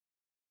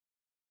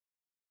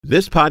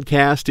This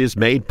podcast is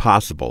made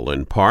possible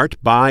in part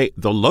by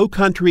the Low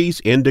Country's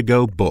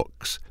Indigo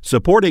Books,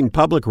 supporting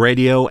public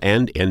radio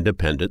and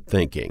independent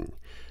thinking.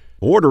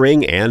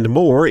 Ordering and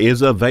more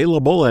is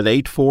available at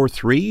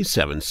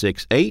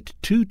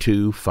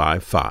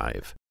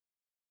 843-768-2255.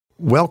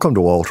 Welcome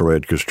to Walter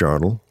Edgar's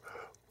Journal.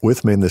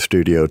 With me in the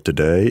studio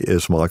today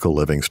is Michael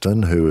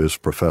Livingston, who is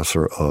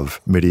professor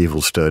of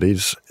medieval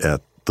studies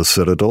at the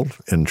Citadel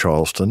in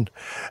Charleston,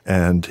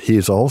 and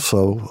he's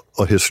also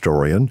a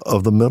historian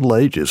of the Middle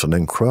Ages, an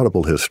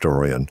incredible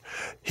historian.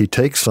 He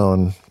takes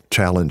on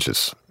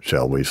challenges,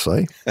 shall we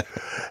say,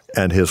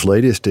 and his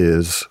latest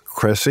is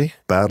Crécy,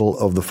 Battle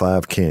of the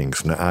Five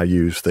Kings. Now, I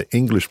use the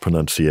English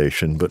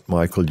pronunciation, but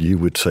Michael, you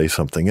would say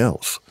something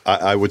else.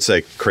 I would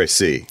say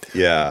Crécy.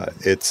 Yeah,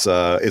 it's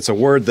a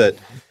word that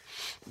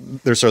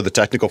there's sort of the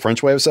technical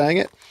French way of saying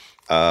it.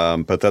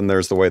 But then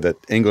there's the way that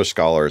English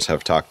scholars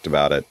have talked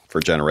about it for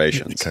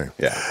generations. Okay.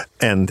 Yeah.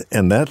 And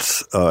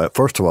that's,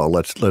 first of all,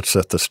 let's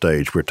set the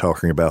stage. We're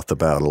talking about the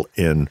battle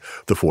in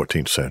the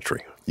 14th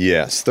century.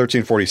 Yes,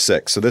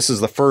 1346. So this is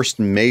the first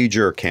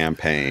major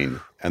campaign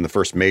and the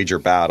first major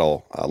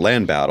battle,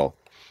 land battle,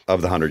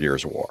 of the 100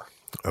 Years' War.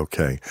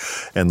 Okay.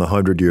 And the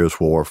 100 Years'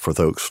 War, for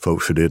those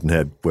folks who didn't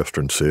have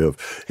Western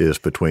Civ, is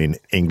between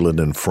England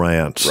and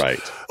France.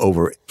 Right.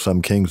 Over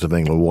some kings of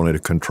England wanted to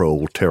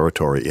control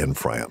territory in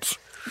France.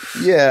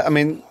 Yeah, I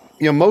mean,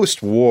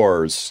 most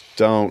wars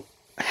don't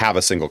have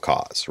a single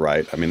cause,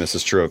 right? I mean, this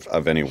is true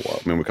of any war.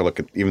 I mean, we could look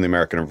at even the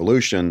American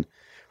Revolution.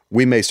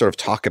 We may sort of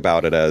talk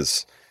about it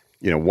as,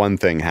 one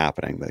thing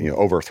happening,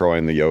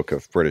 overthrowing the yoke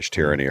of British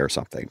tyranny or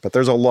something. But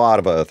there's a lot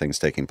of other things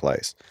taking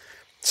place.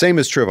 Same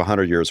is true of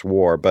 100 Years'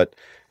 War, but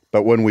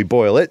when we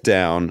boil it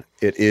down,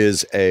 it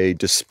is a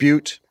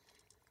dispute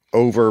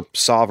over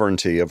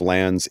sovereignty of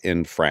lands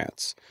in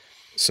France.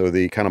 So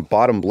the kind of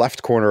bottom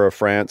left corner of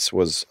France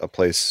was a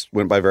place,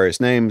 went by various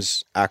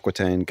names,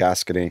 Aquitaine,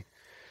 Gascony,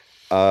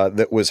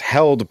 that was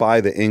held by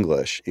the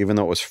English, even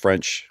though it was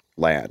French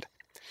land.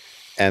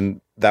 And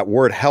that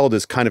word held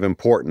is kind of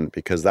important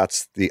because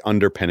that's the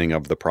underpinning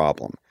of the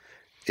problem,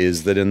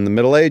 is that in the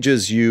Middle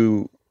Ages,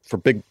 for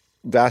big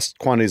vast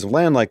quantities of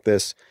land like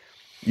this,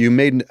 you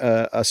made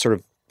a sort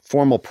of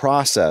formal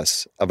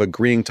process of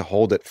agreeing to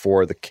hold it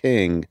for the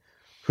king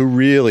who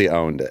really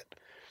owned it.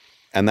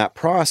 And that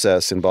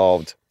process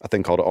involved a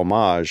thing called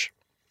homage,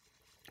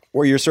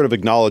 where you're sort of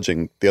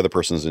acknowledging the other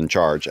person's in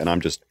charge and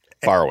I'm just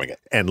borrowing it.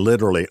 And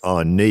literally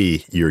on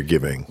knee, you're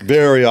giving.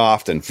 Very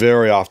often,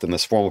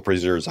 this formal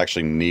procedure is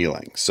actually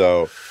kneeling.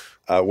 So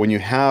when you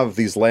have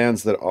these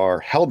lands that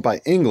are held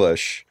by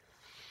English,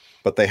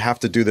 but they have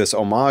to do this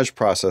homage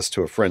process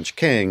to a French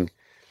king,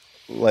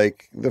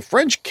 like the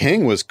French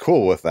king was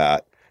cool with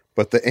that,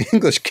 but the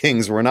English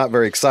kings were not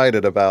very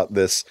excited about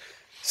this,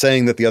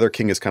 saying that the other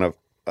king is kind of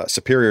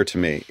superior to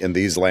me in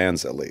these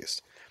lands at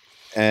least.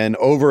 And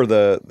over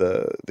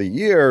the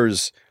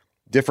years,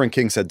 different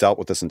kings had dealt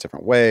with this in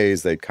different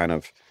ways. They'd kind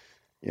of,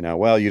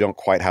 well, you don't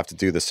quite have to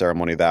do the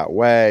ceremony that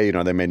way.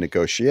 They made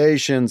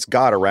negotiations,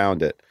 got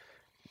around it.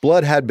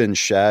 Blood had been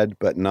shed,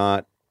 but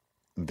not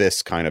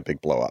this kind of big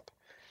blow up.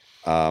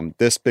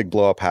 This big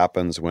blow-up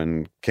happens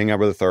when King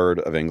Edward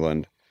III of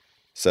England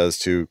says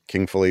to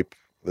King Philippe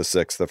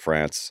VI of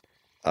France,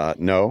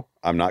 no,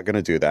 I'm not going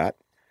to do that.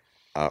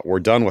 We're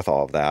done with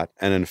all of that.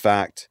 And in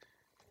fact,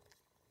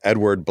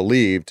 Edward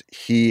believed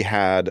he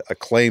had a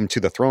claim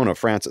to the throne of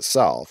France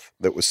itself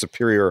that was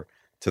superior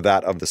to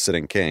that of the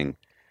sitting king.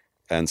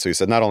 And so he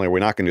said, not only are we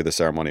not going to do the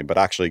ceremony, but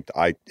actually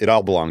it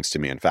all belongs to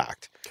me, in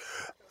fact.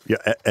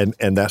 Yeah,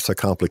 and that's a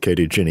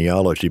complicated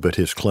genealogy, but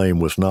his claim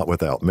was not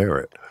without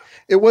merit.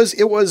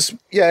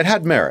 It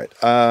had merit.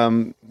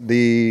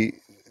 The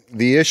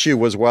issue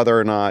was whether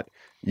or not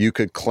you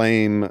could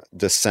claim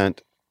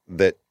descent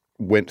that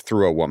went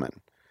through a woman.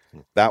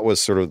 That was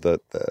sort of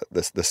the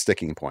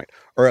sticking point,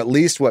 or at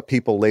least what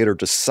people later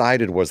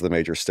decided was the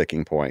major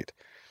sticking point.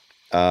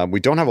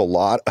 We don't have a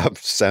lot of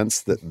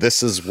sense that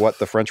this is what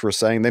the French were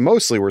saying. They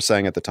mostly were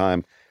saying at the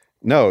time,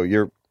 no,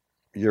 you're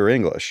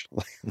English.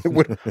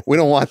 we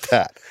don't want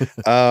that.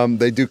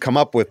 They do come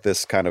up with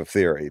this kind of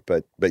theory,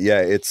 but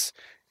yeah,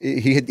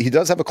 he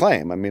does have a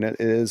claim. I mean, it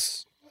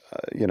is,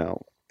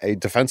 a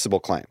defensible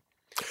claim.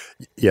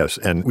 Yes,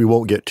 and we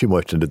won't get too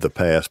much into the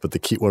past, but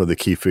one of the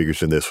key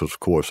figures in this was,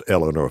 of course,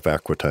 Eleanor of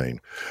Aquitaine.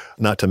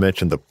 Not to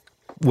mention the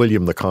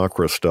William the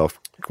Conqueror stuff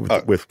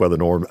with whether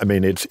Norman. I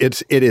mean, it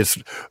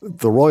is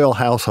the royal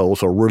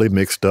households are really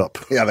mixed up.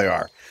 Yeah, they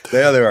are.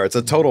 They are. It's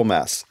a total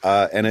mess,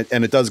 and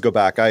it does go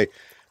back. I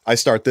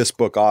start this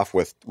book off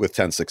with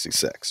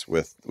 1066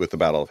 with the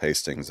Battle of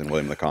Hastings and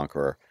William the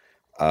Conqueror,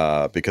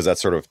 because that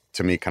sort of,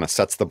 to me, kind of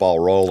sets the ball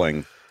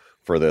rolling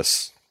for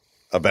this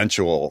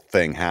eventual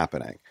thing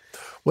happening.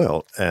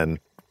 Well, and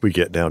we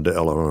get down to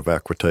Eleanor of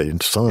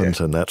Aquitaine's sons,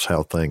 and that's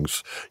how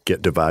things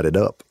get divided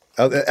up.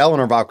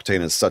 Eleanor of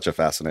Aquitaine is such a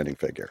fascinating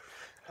figure.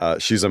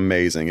 She's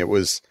amazing. It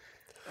was,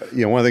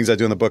 one of the things I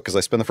do in the book is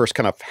I spend the first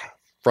kind of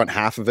front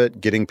half of it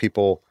getting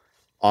people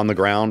on the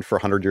ground for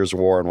 100 Years of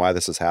War and why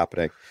this is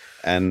happening.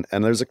 And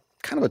there's a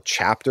kind of a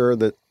chapter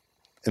that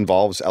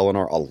involves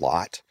Eleanor a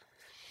lot.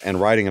 and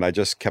writing it, I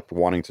just kept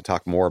wanting to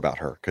talk more about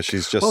her because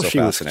she's just so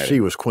fascinating. She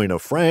was Queen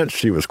of France.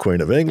 She was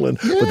Queen of England.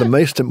 Yeah. But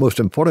the most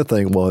important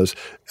thing was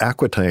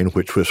Aquitaine,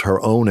 which was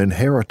her own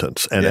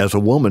inheritance. And as a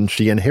woman,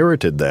 she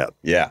inherited that.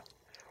 Yeah,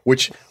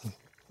 which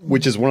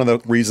is one of the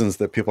reasons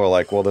that people are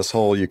like, well, this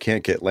whole you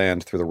can't get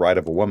land through the right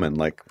of a woman.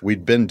 Like,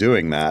 we'd been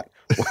doing that.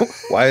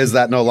 Why is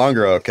that no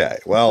longer okay?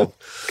 Well,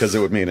 because it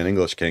would mean an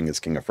English king is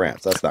king of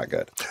France. That's not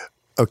good.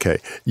 Okay,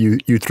 you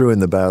threw in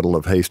the Battle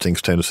of Hastings,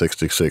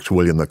 1066,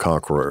 William the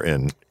Conqueror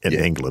in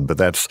England, but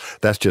that's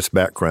just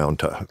background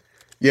to.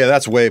 Yeah,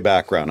 that's way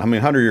background. I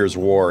mean, 100 Years'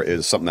 War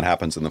is something that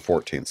happens in the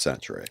 14th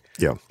century.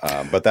 Yeah,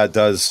 but that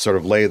does sort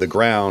of lay the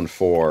ground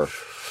for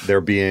there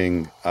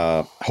being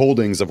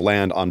holdings of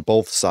land on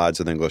both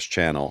sides of the English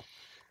Channel,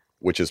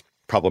 which is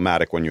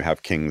problematic when you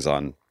have kings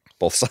on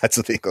both sides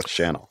of the English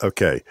Channel.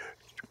 Okay.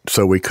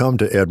 So we come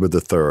to Edward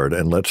III,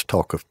 and let's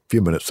talk a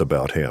few minutes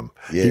about him.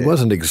 Yeah. He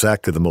wasn't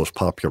exactly the most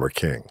popular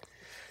king.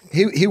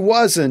 He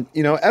wasn't.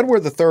 You know,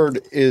 Edward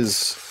III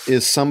is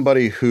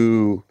somebody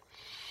who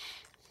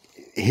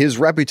his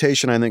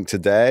reputation, I think,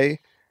 today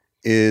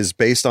is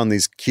based on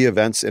these key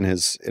events in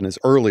his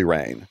early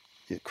reign,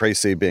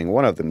 Crécy being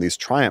one of them, these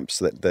triumphs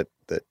that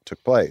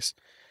took place.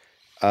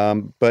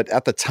 But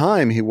at the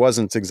time, he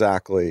wasn't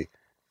exactly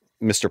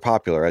Mr.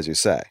 Popular, as you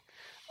say.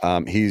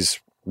 He's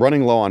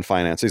running low on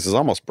finances. He's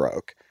almost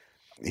broke.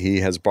 He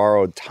has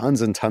borrowed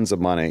tons and tons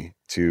of money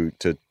to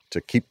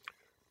keep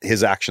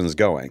his actions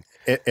going.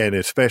 And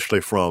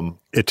especially from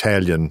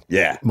Italian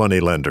money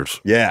lenders.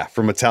 Yeah,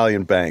 from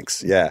Italian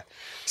banks. Yeah.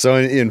 So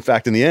in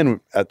fact, in the end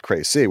at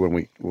Crécy,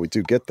 when we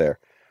do get there,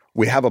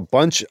 we have a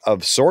bunch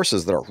of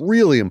sources that are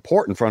really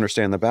important for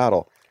understanding the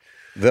battle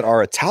that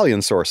are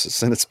Italian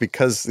sources. And it's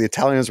because the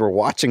Italians were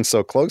watching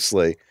so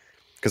closely,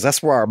 because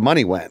that's where our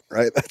money went,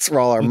 right? That's where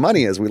all our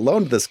money is. We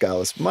loaned this guy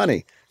this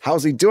money.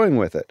 How's he doing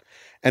with it?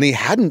 And he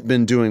hadn't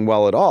been doing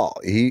well at all.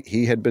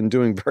 He had been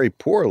doing very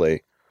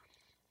poorly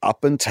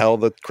up until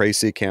the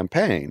Crécy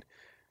campaign,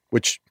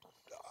 which,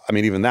 I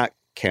mean, even that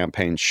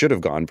campaign should have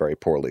gone very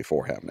poorly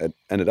for him. It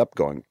ended up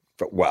going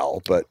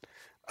well, but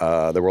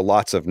there were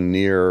lots of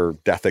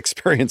near-death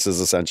experiences,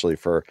 essentially,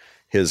 for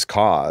his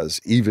cause,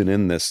 even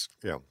in this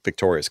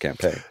victorious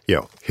campaign.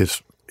 Yeah,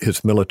 his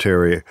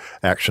military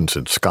actions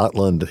in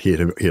Scotland, he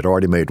had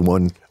already made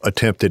one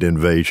attempted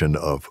invasion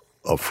of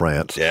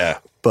France. Yeah.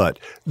 But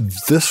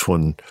this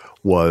one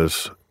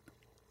was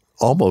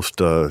almost,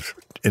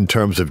 in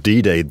terms of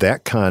D-Day,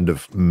 that kind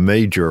of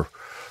major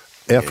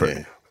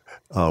effort.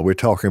 Yeah. We're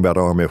talking about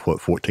an army of,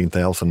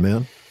 14,000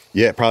 men?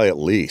 Yeah, probably at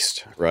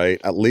least, right?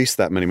 At least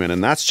that many men.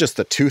 And that's just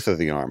the tooth of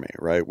the army,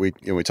 right? We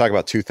talk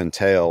about tooth and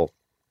tail,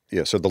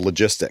 so the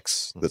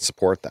logistics that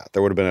support that.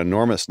 There would have been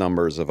enormous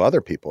numbers of other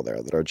people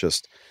there that are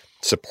just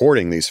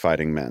supporting these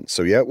fighting men.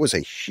 So yeah, it was a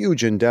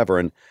huge endeavor.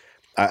 And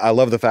I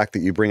love the fact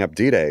that you bring up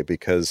D-Day,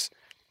 because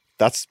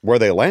that's where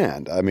they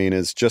land. I mean,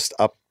 it's just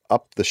up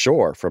the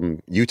shore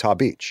from Utah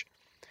Beach.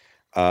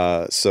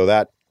 So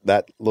that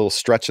little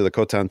stretch of the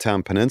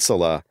Cotentin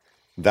Peninsula,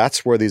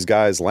 that's where these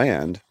guys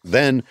land.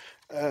 Then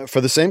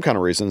for the same kind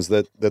of reasons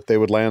that they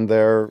would land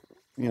there,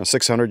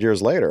 600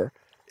 years later.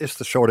 It's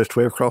the shortest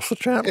way across the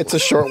channel. It's a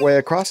short way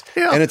across.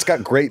 Yeah. And it's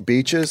got great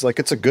beaches. Like,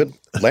 it's a good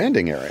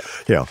landing area.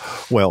 Yeah.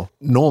 Well,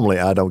 normally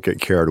I don't get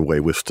carried away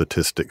with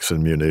statistics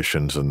and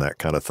munitions and that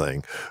kind of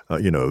thing.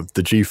 The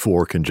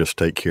G4 can just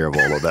take care of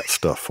all of that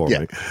stuff for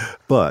me.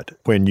 But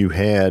when you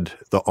had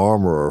the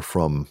armorer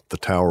from the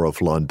Tower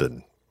of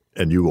London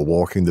and you were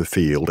walking the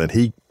field and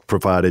he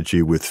provided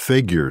you with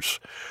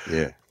figures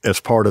as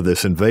part of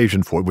this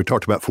invasion fort, we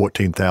talked about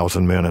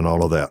 14,000 men and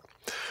all of that.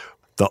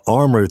 The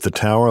armor at the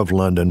Tower of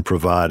London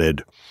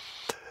provided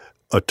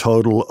a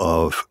total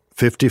of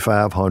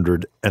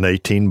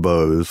 5,518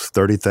 bows,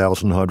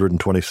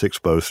 30,126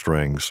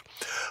 bowstrings,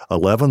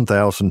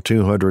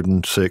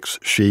 11,206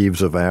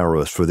 sheaves of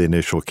arrows for the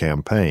initial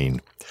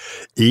campaign.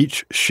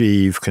 Each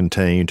sheave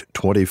contained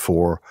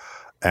 24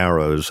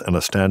 arrows, and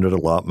a standard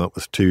allotment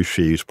was 2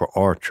 sheaves per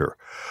archer.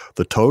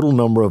 The total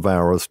number of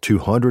arrows,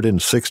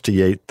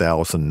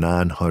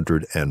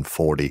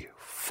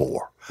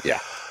 268,944. Yeah.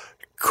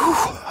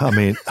 I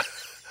mean,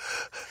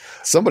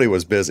 somebody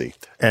was busy.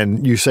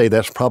 And you say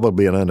that's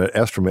probably an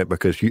underestimate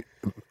because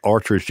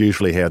archers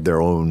usually had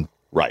their own.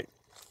 Right.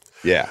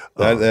 Yeah.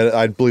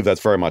 I believe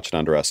that's very much an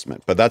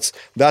underestimate. But that's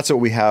what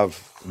we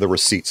have the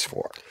receipts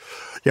for.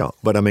 Yeah.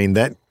 But I mean,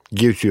 that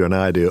gives you an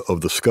idea of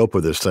the scope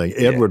of this thing.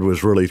 Edward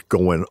was really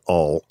going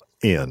all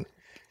in.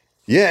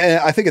 Yeah. And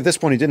I think at this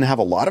point he didn't have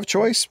a lot of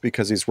choice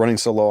because he's running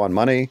so low on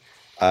money.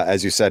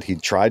 As you said, he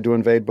tried to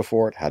invade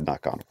before. It had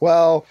not gone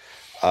well.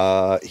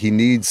 He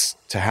needs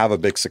to have a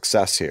big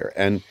success here.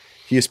 And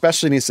he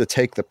especially needs to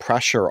take the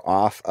pressure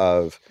off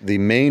of the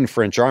main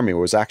French army, who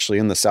was actually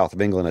in the south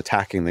of England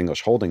attacking the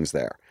English holdings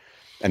there.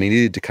 And he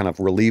needed to kind of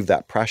relieve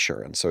that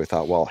pressure. And so he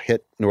thought, well,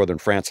 hit northern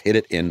France, hit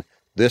it in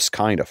this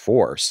kind of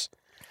force,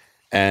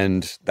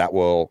 and that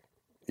will,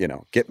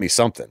 get me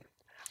something.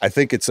 I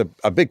think it's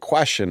a big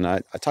question.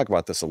 I talk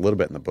about this a little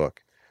bit in the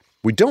book.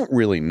 We don't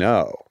really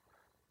know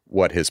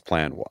what his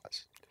plan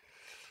was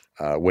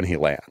when he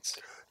lands.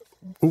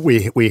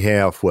 we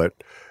have what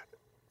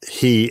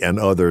he and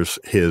others,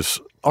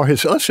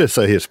 let's just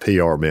say his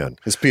PR men.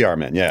 His PR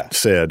men, yeah.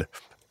 Said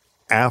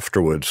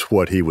afterwards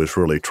what he was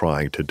really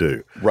trying to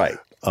do. Right.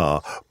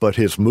 But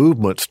his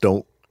movements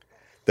don't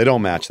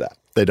match that.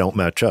 They don't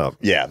match up.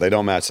 Yeah, they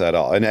don't match that at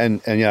all.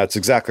 And yeah, it's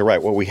exactly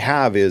right. What we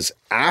have is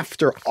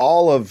after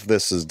all of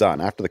this is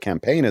done, after the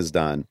campaign is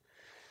done,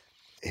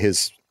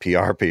 his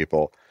PR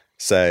people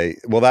say,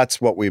 well, that's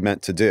what we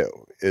meant to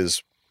do,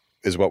 is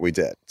what we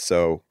did.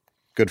 So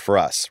good for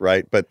us,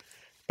 right? But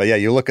yeah,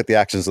 you look at the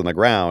actions on the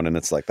ground and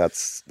it's like,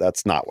 that's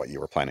not what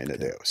you were planning to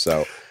do.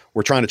 So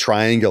we're trying to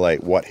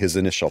triangulate what his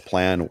initial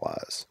plan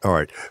was. All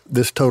right.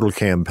 This total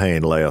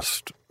campaign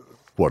lasts,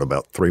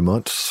 about 3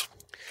 months,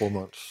 4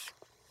 months?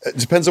 It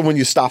depends on when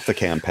you stop the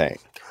campaign.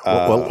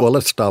 Well,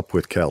 let's stop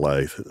with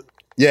Calais.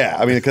 Yeah,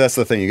 I mean, because that's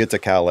the thing. You get to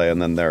Calais, and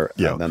then they're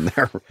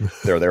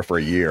there for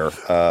a year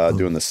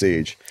doing the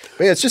siege.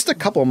 But yeah, it's just a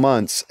couple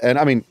months, and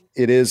I mean,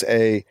 it is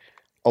a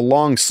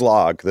long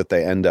slog that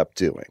they end up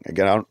doing.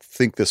 Again, I don't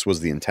think this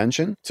was the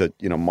intention to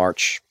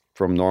march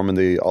from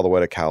Normandy all the way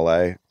to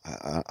Calais.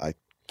 I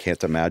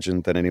can't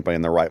imagine that anybody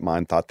in their right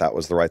mind thought that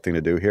was the right thing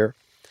to do here.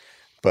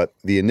 But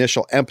the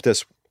initial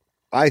impetus,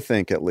 I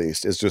think at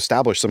least, is to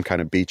establish some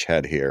kind of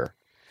beachhead here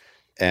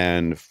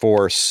and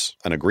force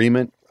an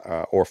agreement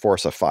or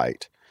force a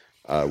fight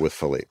with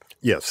Philippe.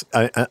 Yes,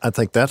 I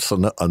think that's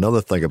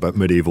another thing about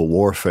medieval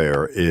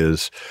warfare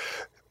is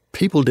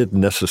people didn't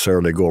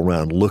necessarily go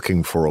around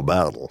looking for a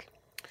battle.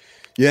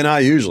 Yeah,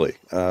 not usually.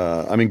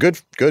 I mean,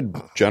 good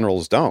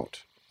generals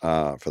don't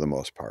for the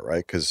most part,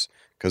 right? Because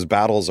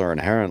battles are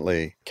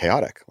inherently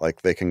chaotic.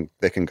 Like they can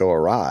go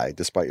awry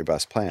despite your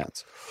best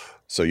plans.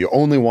 So you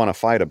only want to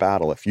fight a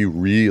battle if you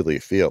really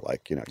feel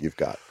like you've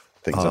got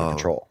things under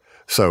control.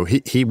 So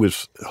he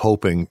was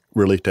hoping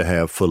really to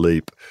have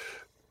Philippe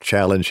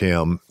challenge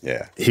him.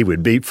 Yeah. He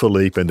would beat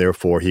Philippe, and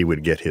therefore he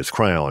would get his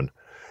crown.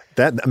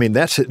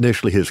 That's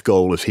initially his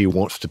goal, is he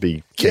wants to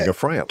be king of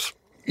France.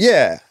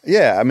 Yeah.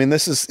 I mean,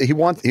 he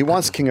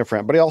wants king of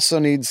France, but he also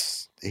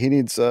needs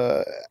evidence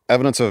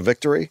of a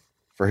victory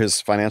for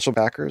his financial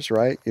backers,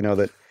 right?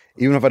 That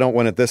even if I don't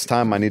win it this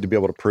time, I need to be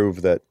able to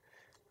prove that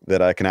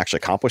I can actually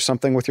accomplish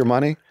something with your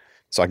money,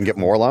 so I can get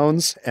more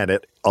loans. And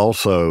it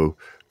also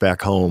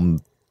back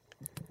home,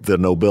 the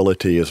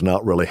nobility is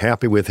not really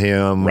happy with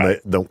him.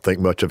 Right. They don't think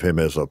much of him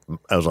as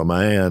a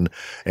man.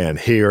 And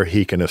here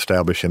he can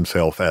establish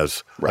himself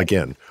as,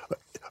 again,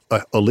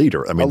 a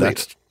leader. I mean,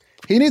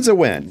 he needs a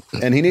win,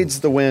 and he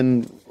needs the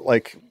win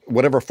like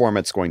whatever form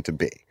it's going to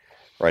be,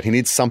 right? He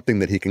needs something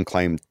that he can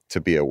claim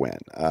to be a win.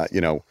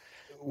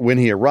 When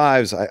he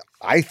arrives,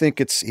 I think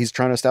he's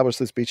trying to establish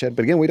this beachhead.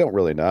 But again, we don't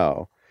really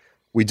know.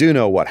 We do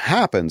know what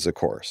happens, of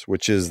course,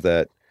 which is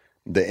that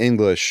the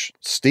English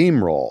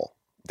steamroll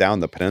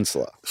down the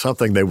peninsula.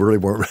 Something they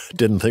really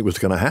didn't think was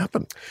going to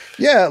happen.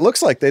 Yeah, it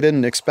looks like they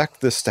didn't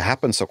expect this to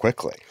happen so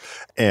quickly.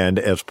 And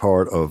as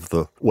part of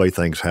the way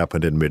things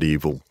happened in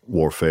medieval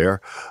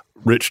warfare,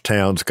 rich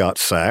towns got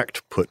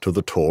sacked, put to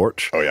the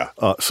torch. Oh, yeah.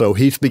 So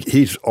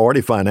he's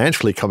already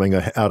financially coming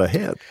out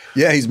ahead.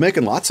 Yeah, he's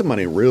making lots of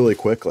money really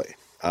quickly.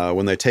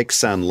 When they take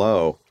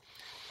Saint-Lô,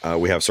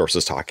 we have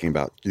sources talking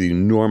about the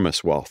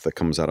enormous wealth that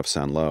comes out of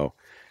Saint-Lô.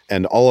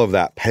 And all of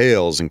that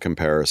pales in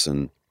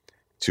comparison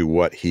to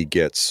what he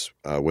gets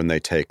when they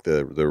take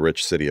the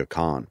rich city of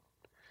Caen,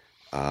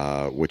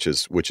 which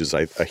is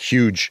a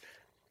huge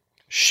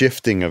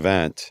shifting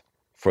event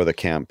for the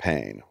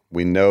campaign.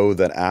 We know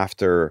that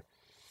after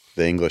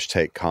the English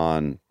take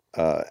Caen,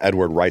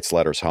 Edward writes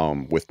letters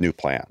home with new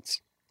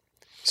plans.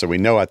 So we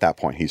know at that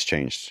point he's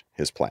changed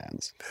his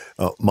plans.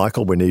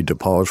 Michael, we need to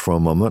pause for a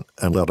moment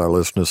and let our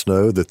listeners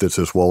know that this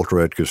is Walter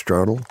Edgar's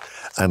Journal,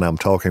 and I'm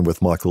talking with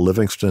Michael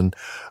Livingston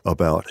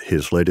about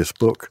his latest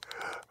book,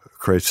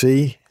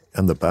 Crécy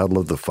and the Battle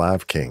of the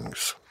Five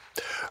Kings.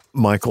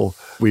 Michael,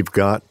 we've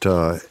got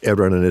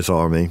Edward and his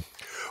army.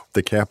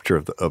 The capture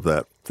of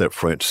that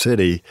French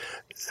city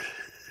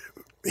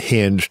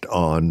hinged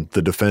on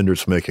the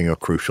defenders making a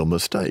crucial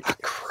mistake. A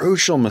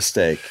crucial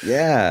mistake,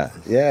 yeah.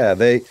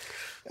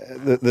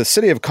 The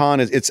city of Caen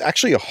it's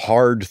actually a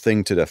hard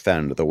thing to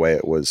defend the way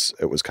it was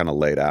kind of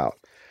laid out.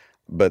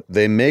 But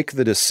they make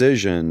the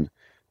decision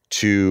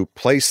to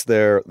place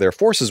their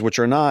forces, which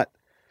are not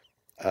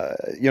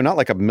not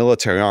like a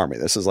military army.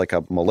 This is like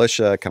a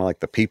militia, kind of like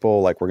the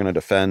people, like we're going to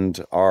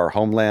defend our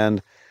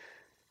homeland.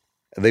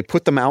 They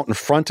put them out in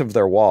front of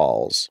their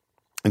walls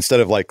instead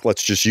of like,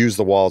 let's just use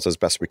the walls as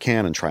best we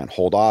can and try and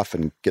hold off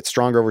and get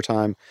stronger over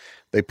time.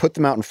 They put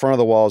them out in front of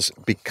the walls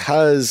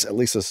because, at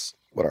least this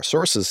what our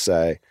sources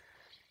say,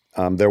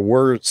 there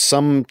were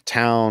some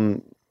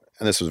town,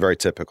 and this was very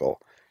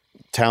typical,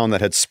 town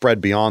that had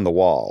spread beyond the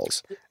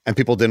walls, and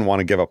people didn't want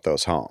to give up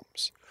those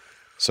homes.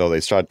 So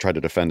they tried to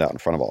defend out in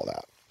front of all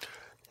that,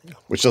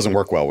 which doesn't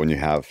work well when you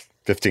have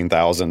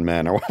 15,000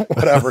 men or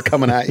whatever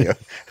coming at you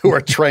who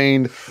are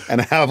trained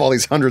and have all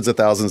these hundreds of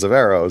thousands of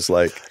arrows.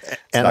 Like,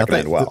 it's not going to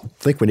end well.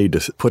 I think we need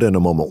to put in a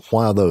moment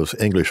why those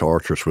English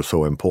archers were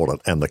so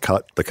important and the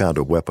kind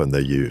of weapon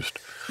they used.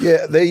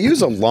 Yeah, they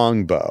use a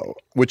longbow,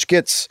 which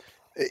gets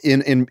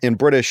In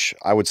British,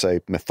 I would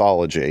say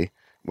mythology,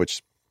 which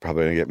is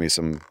probably going to get me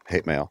some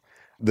hate mail.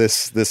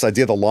 This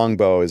idea of the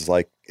longbow is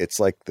like, it's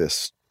like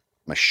this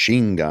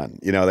machine gun.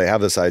 You know, they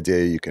have this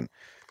idea you can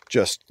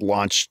just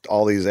launch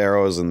all these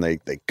arrows and they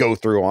go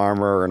through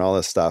armor and all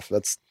this stuff.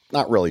 That's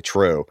not really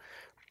true.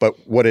 But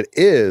what it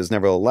is,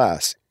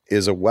 nevertheless,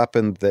 is a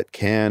weapon that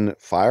can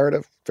fire at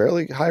a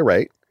fairly high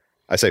rate.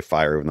 I say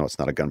fire, even though it's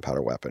not a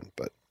gunpowder weapon,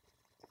 but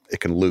it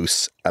can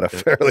loose at a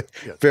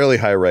fairly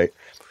high rate,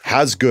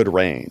 has good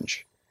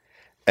range,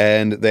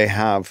 and they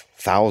have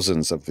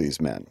thousands of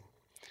these men.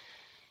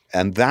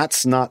 And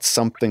that's not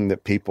something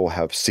that people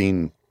have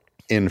seen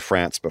in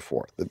France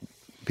before. The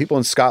people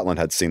in Scotland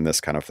had seen this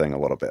kind of thing a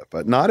little bit,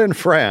 but not in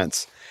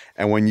France.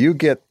 And when you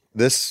get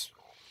this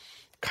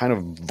kind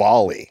of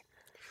volley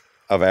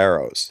of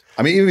arrows,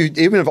 I mean,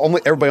 even if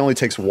everybody only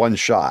takes one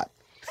shot,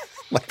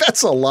 like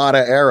that's a lot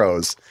of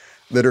arrows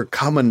that are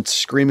coming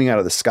screaming out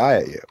of the sky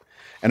at you.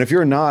 And if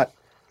you're not,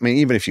 I mean,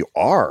 even if you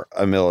are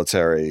a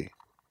military,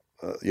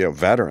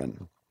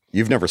 veteran,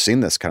 you've never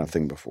seen this kind of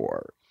thing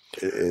before.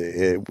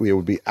 It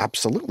would be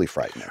absolutely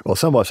frightening. Well,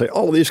 somebody say,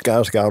 "Oh, these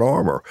guys got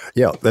armor."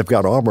 Yeah, they've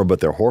got armor, but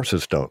their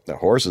horses don't. The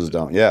horses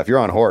don't. Yeah, if you're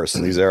on horse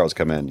and these arrows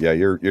come in, yeah,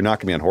 you're not going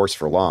to be on horse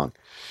for long,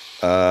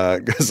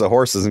 because the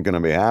horse isn't going to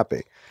be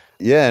happy.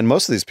 Yeah, and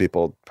most of these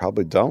people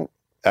probably don't.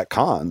 At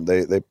Caen,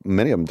 they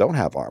many of them don't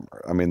have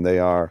armor. I mean,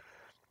 they're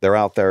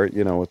out there,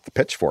 with the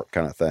pitchfork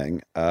kind of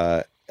thing.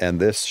 And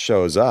this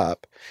shows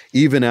up,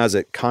 even as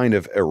it kind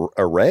of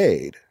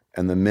arrayed,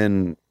 and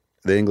the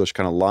English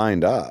kind of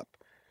lined up.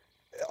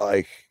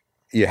 Like,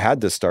 you had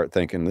to start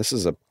thinking, this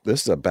is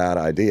a bad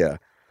idea.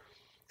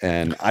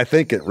 And I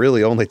think it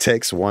really only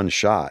takes one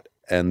shot,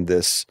 and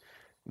this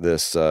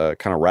kind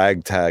of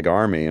ragtag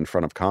army in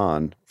front of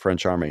Caen,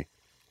 French army,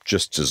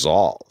 just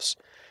dissolves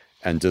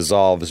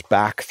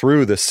back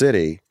through the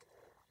city.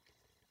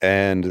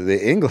 And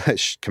the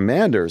English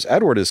commanders,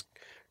 Edward is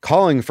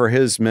calling for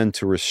his men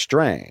to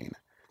restrain,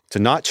 to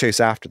not chase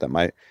after them.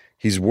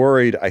 He's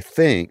worried, I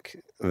think,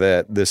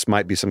 that this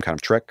might be some kind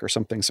of trick or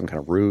something, some kind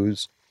of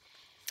ruse.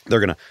 They're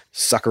going to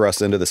sucker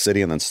us into the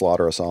city and then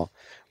slaughter us all.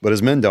 But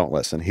his men don't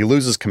listen. He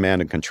loses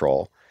command and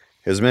control.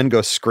 His men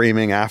go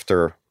screaming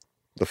after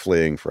the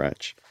fleeing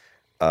French.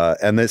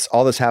 And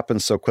all this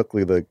happens so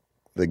quickly,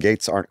 the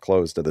gates aren't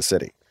closed to the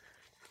city.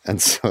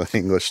 And so the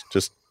English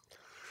just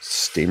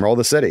steamroll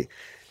the city.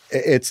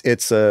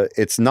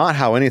 It's not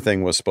how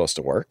anything was supposed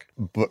to work,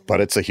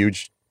 but it's a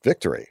huge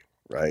victory,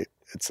 right?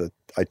 It's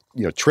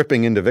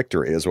tripping into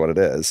victory is what it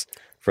is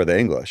for the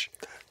English.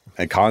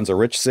 And Caen's a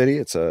rich city.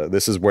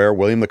 This is where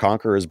William the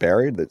Conqueror is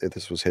buried.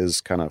 This was his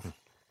kind of,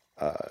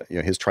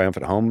 his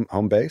triumphant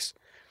home base.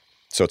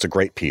 So it's a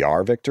great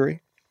PR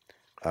victory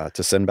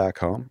to send back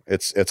home.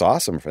 It's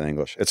awesome for the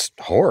English. It's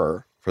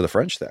horror for the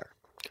French there.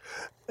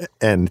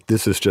 And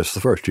this is just the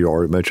first. You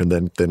already mentioned.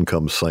 Then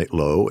comes St.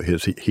 Lo.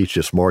 He's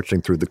just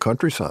marching through the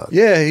countryside.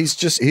 Yeah, he's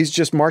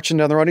just marching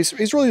down the road.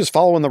 He's really just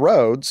following the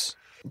roads.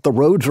 The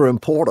roads are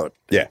important.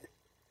 Yeah,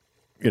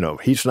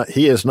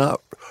 he is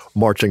not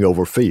marching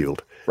over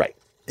field. Right.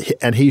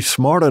 And he's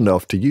smart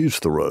enough to use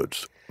the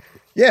roads.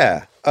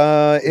 Yeah.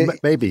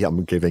 Maybe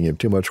I'm giving him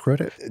too much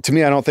credit. To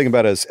me, I don't think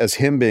about it as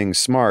him being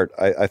smart.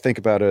 I think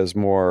about it as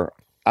more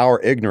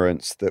our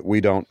ignorance that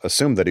we don't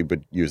assume that he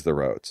would use the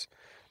roads.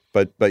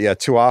 But yeah,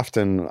 too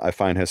often I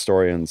find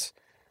historians,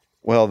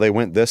 well, they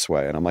went this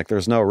way. And I'm like,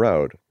 there's no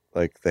road.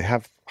 Like, they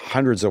have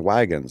hundreds of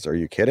wagons. Are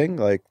you kidding?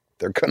 Like,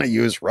 they're going to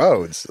use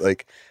roads.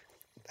 Like,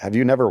 have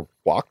you never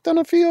walked on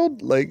a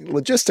field? Like,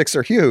 logistics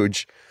are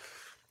huge.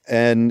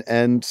 And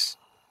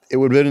it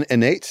would have been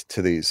innate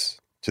to these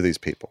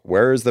people.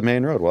 Where is the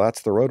main road? Well,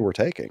 that's the road we're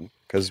taking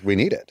because we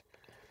need it.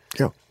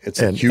 Yeah.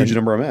 It's a huge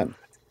number of men.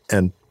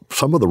 And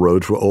some of the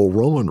roads were old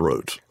Roman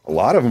roads. A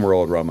lot of them were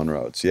old Roman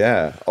roads,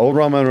 yeah. Old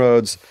Roman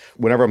roads,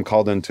 whenever I'm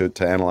called in to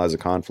analyze a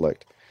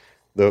conflict,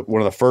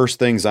 one of the first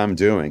things I'm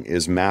doing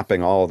is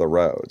mapping all of the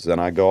roads.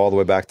 And I go all the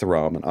way back to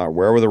Rome. And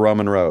where were the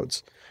Roman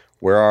roads?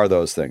 Where are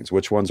those things?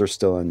 Which ones are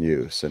still in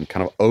use? And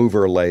kind of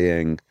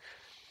overlaying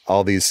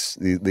all these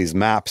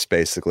maps,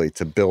 basically,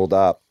 to build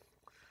up,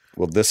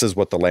 well, this is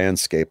what the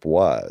landscape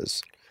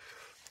was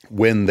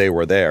when they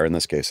were there, in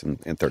this case, in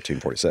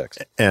 1346.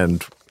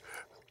 And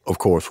of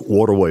course,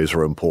 waterways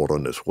are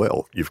important as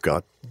well.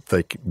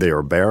 They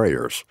are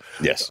barriers.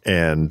 Yes.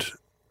 And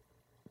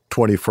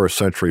 21st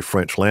century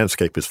French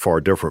landscape is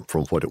far different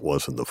from what it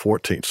was in the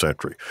 14th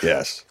century.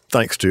 Yes.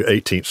 Thanks to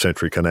 18th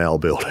century canal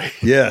building.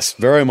 Yes,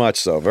 very much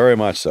so. Very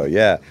much so.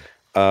 Yeah.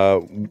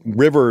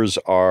 Rivers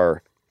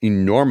are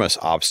enormous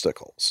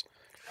obstacles.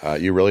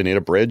 You really need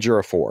a bridge or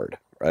a ford,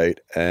 right?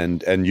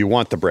 And you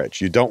want the bridge.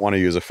 You don't want to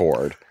use a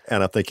ford.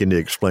 And I think you need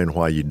to explain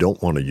why you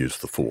don't want to use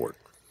the ford.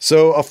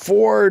 So a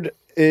ford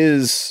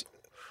is,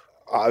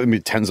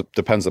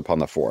 depends upon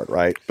the ford,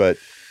 right? But,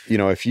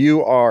 if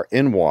you are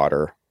in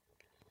water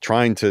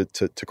trying to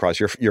cross,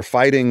 you're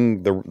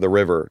fighting the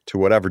river to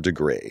whatever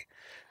degree,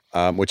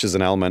 which is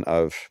an element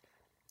of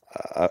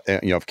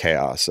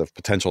chaos, of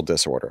potential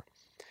disorder.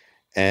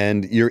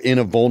 And you're in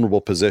a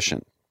vulnerable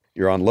position.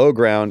 You're on low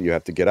ground. You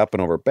have to get up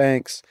and over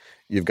banks.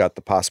 You've got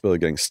the possibility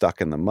of getting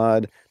stuck in the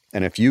mud.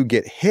 And if you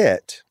get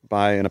hit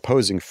by an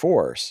opposing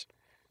force,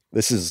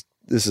 this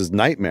is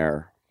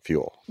nightmare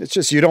fuel. It's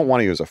just, you don't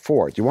want to use a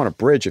fort. You want a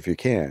bridge if you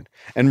can.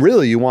 And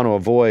really, you want to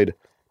avoid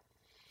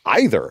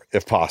either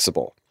if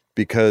possible,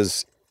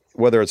 because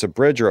whether it's a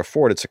bridge or a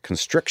fort, it's a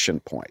constriction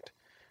point,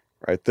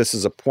 right? This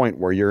is a point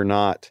where you're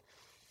not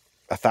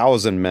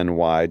 1,000 men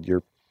wide,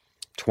 you're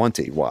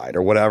 20 wide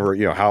or whatever,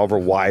 however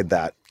wide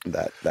that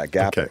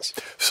gap is.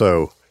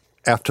 So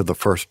after the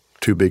first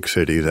two big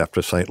cities,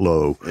 after St.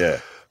 Lo, Yeah.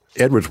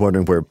 Edward's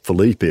wondering where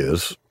Philippe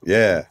is.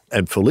 Yeah.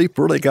 And Philippe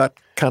really got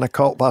kind of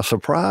caught by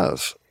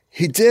surprise.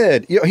 He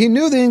did. He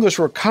knew the English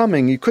were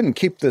coming. You couldn't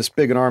keep this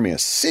big an army a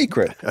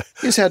secret.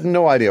 He just had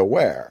no idea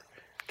where.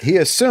 He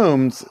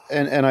assumed,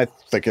 and I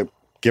think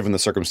given the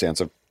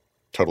circumstance of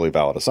totally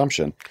valid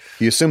assumption,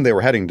 he assumed they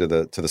were heading to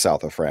the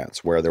south of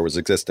France, where there was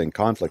existing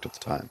conflict at the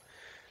time.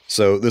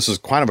 So this was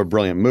kind of a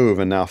brilliant move,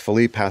 and now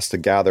Philippe has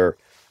to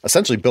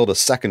essentially build a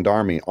second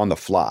army on the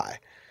fly,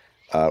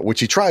 which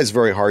he tries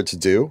very hard to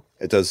do.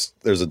 There's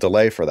a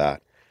delay for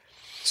that.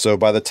 So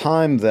by the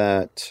time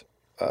that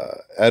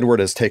Edward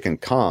has taken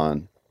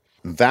Caen,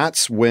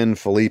 that's when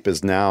Philippe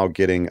is now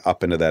getting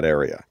up into that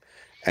area.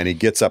 And he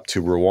gets up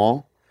to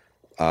Rouen,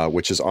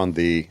 which is on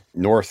the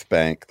north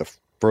bank, the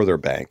further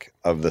bank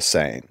of the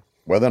Seine.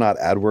 Whether or not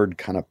Edward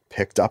kind of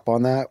picked up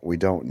on that, we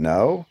don't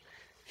know.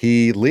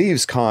 He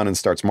leaves Caen and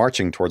starts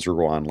marching towards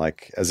Rouen,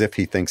 like as if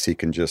he thinks he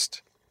can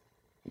just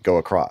go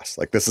across.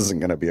 Like this isn't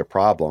going to be a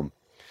problem.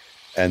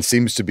 And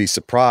seems to be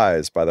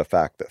surprised by the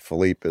fact that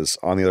Philippe is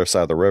on the other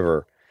side of the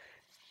river,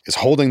 is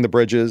holding the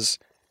bridges,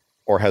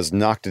 or has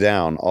knocked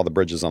down all the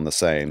bridges on the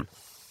Seine,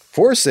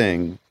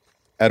 forcing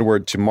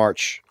Edward to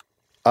march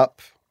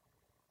up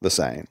the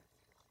Seine,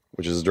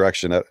 which is a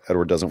direction that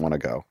Edward doesn't want to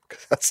go.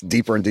 That's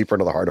deeper and deeper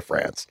into the heart of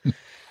France.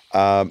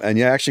 And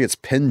actually it's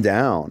pinned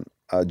down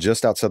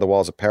just outside the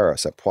walls of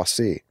Paris at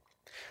Poissy.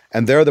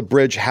 And there the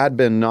bridge had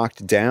been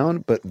knocked down,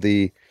 but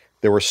there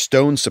were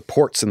stone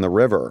supports in the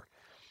river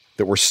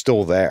that were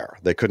still there.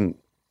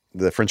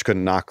 The French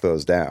couldn't knock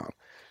those down.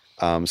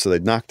 So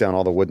they'd knocked down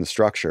all the wooden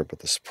structure, but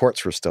the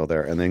supports were still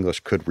there, and the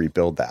English could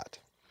rebuild that,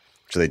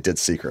 which they did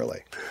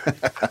secretly.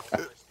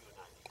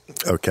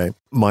 Okay.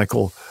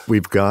 Michael,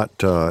 we've got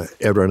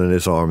Edward and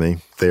his army.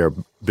 They are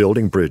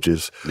building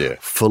bridges. Yeah.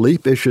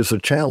 Philippe issues a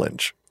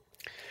challenge.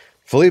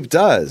 Philippe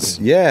does.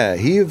 Yeah.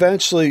 He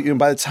eventually,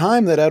 by the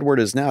time that Edward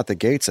is now at the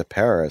gates of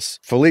Paris,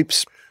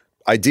 Philippe's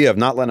idea of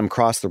not letting him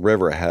cross the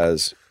river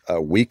has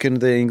weakened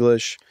the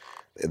English.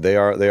 They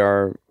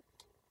are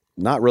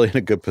not really in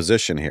a good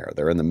position here.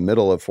 They're in the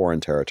middle of foreign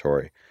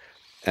territory.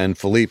 And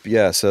Philippe,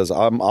 says,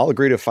 I'll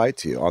agree to fight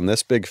to you on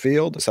this big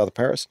field south of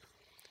Paris.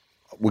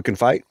 We can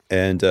fight,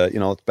 and,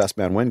 let best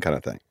man win kind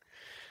of thing,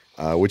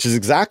 which is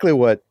exactly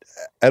what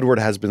Edward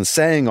has been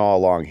saying all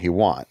along he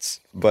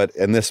wants. But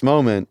in this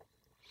moment,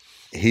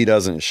 he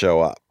doesn't show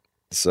up.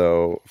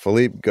 So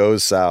Philippe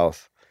goes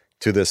south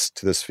to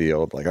this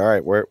field, like, all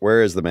right,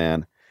 where is the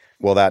man?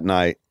 Well, that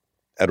night,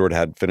 Edward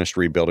had finished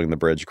rebuilding the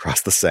bridge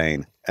across the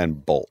Seine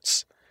and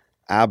bolts.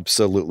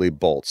 Absolutely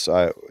bolts.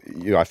 I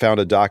found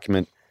a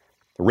document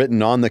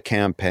written on the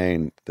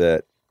campaign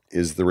that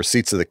is the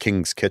receipts of the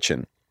King's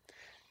Kitchen,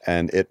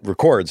 and it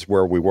records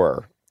where we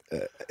were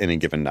any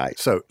given night.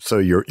 So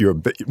you're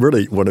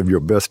really one of your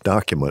best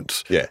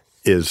documents. Yeah.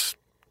 Is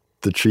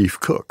the chief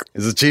cook.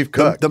 Is the chief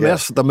cook. The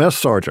mess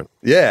sergeant.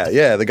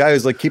 Yeah. The guy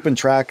who's like keeping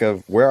track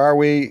of where are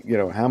we,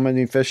 how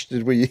many fish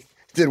did we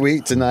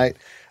eat tonight?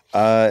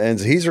 And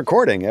he's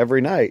recording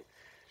every night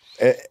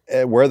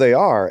where they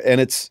are.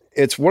 And it's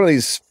one of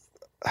these,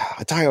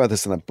 I talk about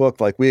this in the book,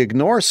 like we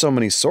ignore so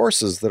many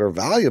sources that are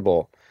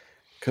valuable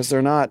because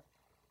they're not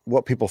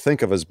what people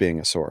think of as being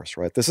a source,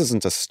 right? This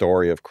isn't a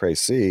story of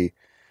Crécy,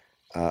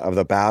 of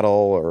the battle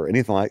or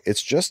anything like.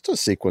 It's just a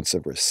sequence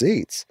of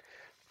receipts.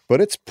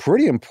 But it's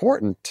pretty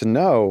important to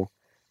know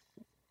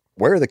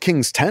where the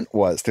king's tent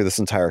was through this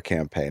entire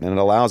campaign. And it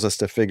allows us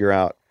to figure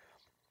out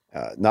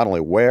not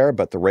only where,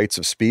 but the rates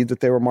of speed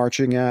that they were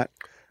marching at,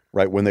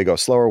 right? When they go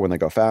slower, when they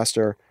go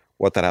faster,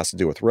 what that has to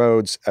do with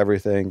roads,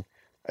 everything.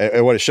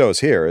 And what it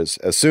shows here is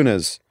as soon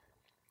as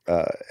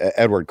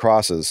Edward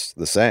crosses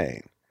the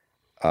Seine,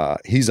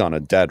 he's on a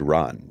dead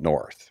run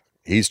north.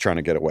 He's trying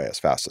to get away as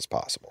fast as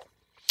possible.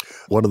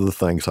 One of the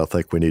things I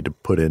think we need to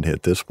put in here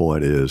at this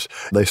point is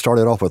they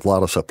started off with a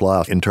lot of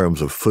supplies in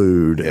terms of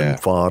food and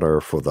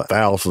fodder for the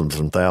thousands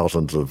and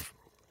thousands of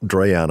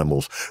dray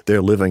animals.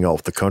 They're living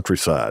off the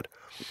countryside.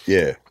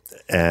 Yeah.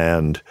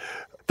 And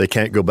they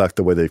can't go back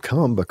the way they've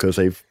come because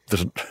they've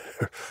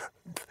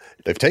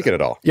taken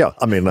it all. Yeah.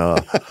 I mean,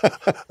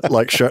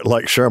 like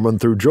Sherman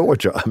through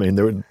Georgia. I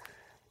mean,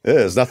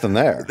 there's nothing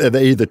there.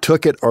 They either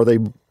took it or they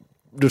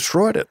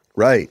destroyed it.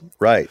 Right.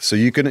 So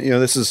you can,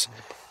 this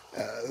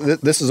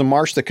is a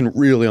march that can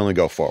really only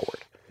go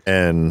forward.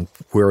 And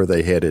where are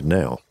they headed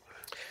now?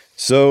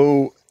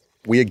 So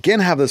we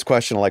again have this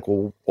question like,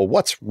 well,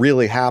 what's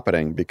really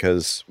happening?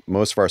 Because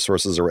most of our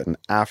sources are written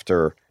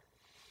after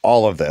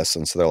all of this.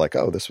 And so they're like,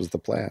 oh, this was the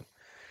plan.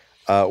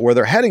 Where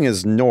they're heading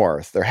is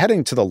north. They're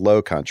heading to the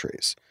Low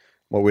Countries,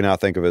 what we now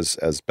think of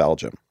as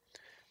Belgium.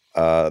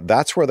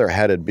 That's where they're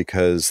headed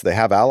because they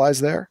have allies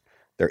there.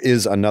 There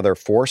is another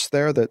force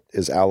there that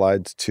is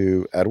allied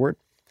to Edward.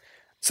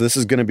 So this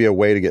is going to be a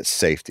way to get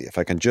safety. If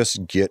I can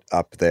just get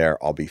up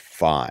there, I'll be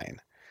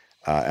fine.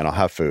 And I'll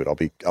have food. I'll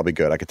be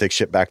good. I can take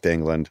shit back to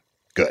England.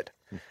 Good.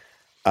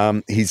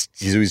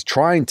 He's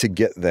trying to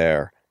get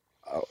there.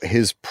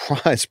 His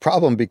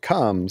problem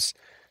becomes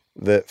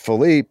that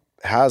Philippe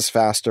has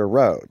faster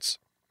roads.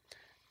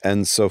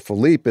 And so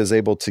Philippe is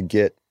able to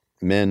get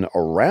men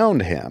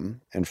around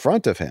him, in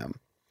front of him,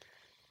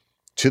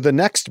 to the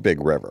next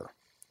big river,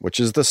 which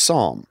is the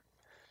Somme.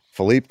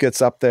 Philippe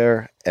gets up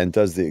there and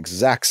does the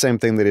exact same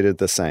thing that he did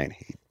the Seine.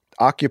 He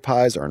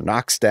occupies or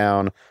knocks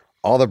down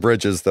all the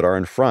bridges that are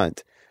in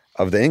front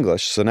of the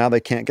English, so now they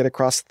can't get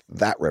across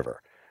that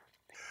river.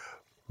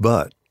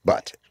 But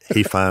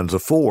he finds a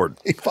ford.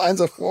 He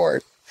finds a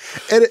ford.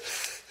 And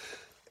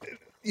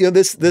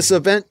this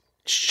event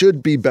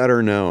should be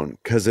better known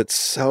because it's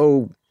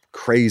so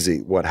crazy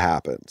what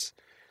happens.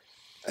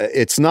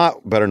 It's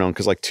not better known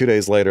because like 2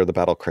 days later, the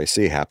Battle of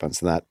Crécy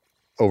happens, and that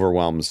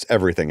overwhelms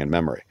everything in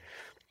memory.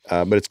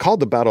 But it's called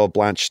the Battle of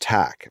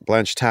Blanchetaque.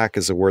 Blanchetaque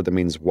is a word that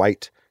means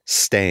white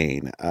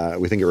stain.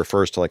 We think it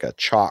refers to like a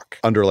chalk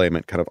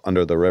underlayment kind of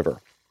under the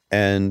river.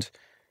 And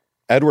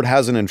Edward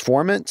has an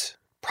informant,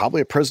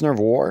 probably a prisoner of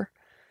war,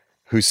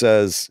 who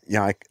says,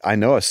 I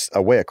know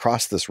a way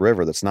across this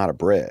river that's not a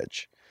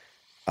bridge.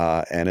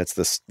 And it's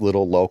this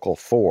little local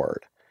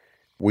ford.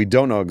 We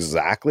don't know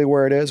exactly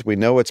where it is. We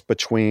know it's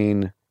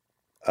between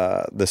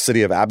the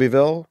city of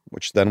Abbeville,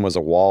 which then was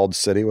a walled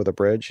city with a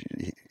bridge.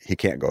 He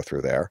can't go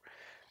through there.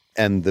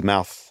 And the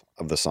mouth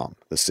of the Somme,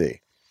 the sea.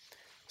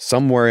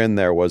 Somewhere in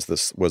there was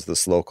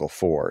this local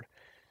ford.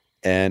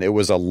 And it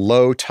was a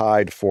low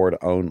tide ford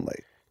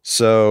only.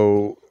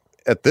 So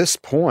at this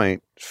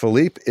point,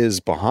 Philippe is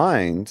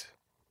behind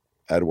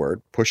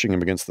Edward, pushing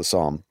him against the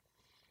Somme.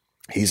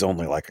 He's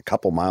only like a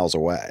couple miles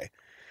away.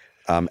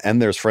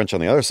 And there's French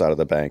on the other side of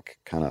the bank,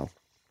 kind of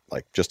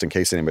like just in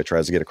case anybody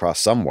tries to get across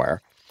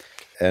somewhere.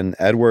 And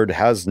Edward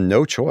has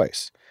no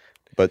choice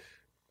but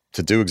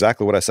to do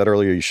exactly what I said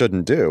earlier you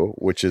shouldn't do,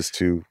 which is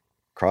to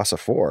cross a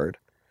ford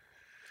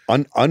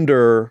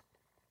under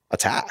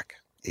attack.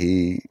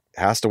 He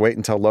has to wait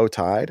until low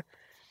tide.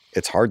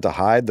 It's hard to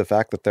hide the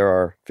fact that there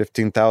are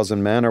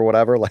 15,000 men or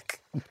whatever,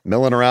 like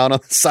milling around on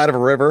the side of a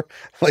river,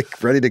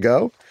 like ready to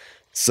go.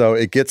 So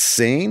it gets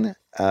seen.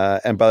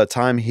 And by the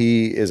time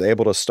he is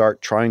able to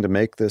start trying to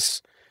make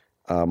this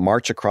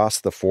march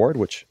across the ford,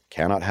 which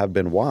cannot have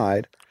been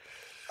wide,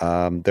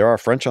 there are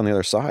French on the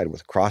other side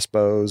with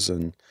crossbows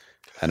and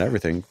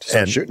everything to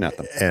start shooting at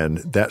them. And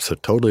that's a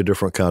totally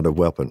different kind of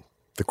weapon,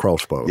 the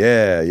crossbow.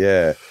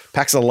 Yeah.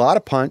 Packs a lot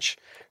of punch,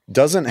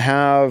 doesn't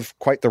have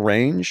quite the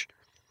range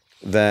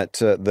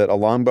that a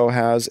longbow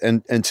has.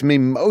 And to me,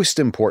 most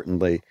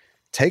importantly,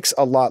 takes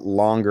a lot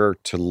longer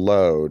to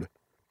load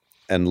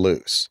and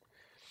loose.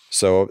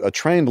 So a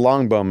trained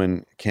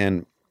longbowman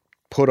can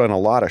put on a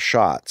lot of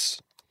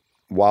shots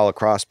while a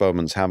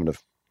crossbowman's having to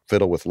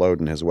fiddle with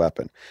loading his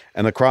weapon.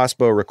 And the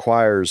crossbow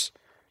requires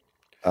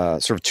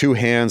sort of two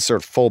hands,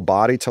 sort of full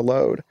body to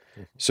load.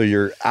 So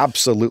you're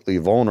absolutely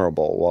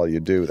vulnerable while you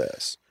do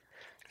this.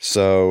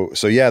 So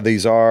yeah,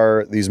 these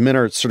men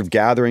are sort of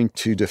gathering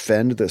to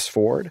defend this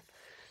ford,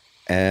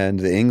 and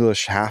the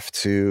English have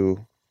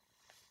to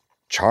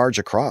charge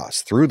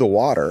across through the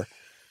water,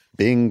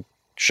 being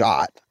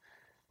shot,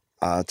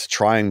 to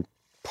try and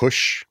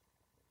push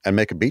and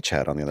make a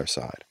beachhead on the other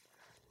side.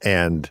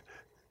 And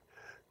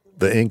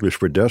the English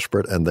were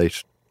desperate, and they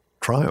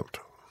triumphed.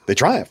 They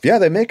triumphed. Yeah,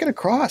 they make it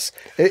across.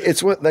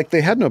 It's what, like,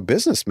 they had no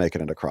business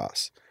making it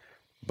across,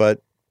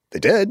 but they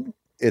did.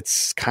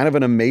 It's kind of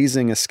an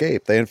amazing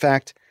escape. They, in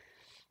fact,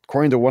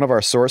 according to one of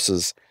our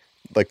sources,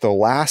 like the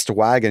last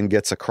wagon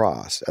gets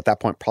across, at that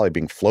point probably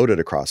being floated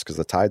across because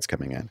the tide's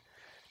coming in,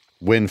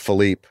 when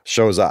Philippe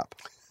shows up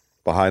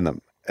behind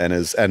them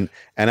and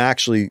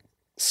actually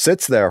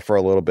sits there for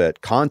a little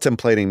bit,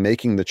 contemplating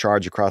making the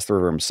charge across the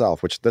river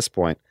himself, which at this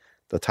point,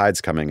 the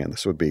tide's coming in.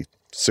 This would be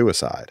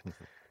suicide.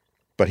 Mm-hmm.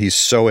 But he's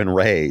so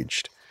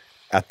enraged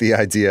at the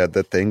idea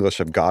that the English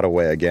have got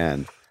away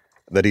again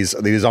that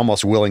he's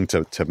almost willing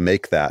to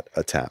make that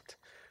attempt.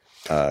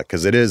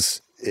 Because it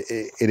is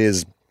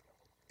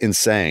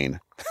insane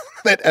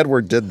that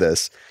Edward did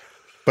this,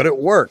 but it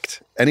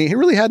worked. And he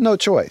really had no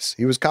choice.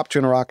 He was caught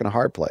between a rock and a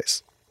hard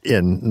place.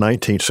 In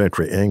 19th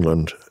century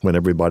England, when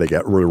everybody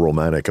got really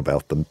romantic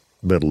about the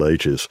Middle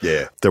Ages,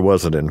 there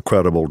was an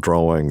incredible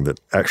drawing that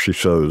actually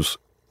shows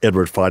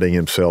Edward fighting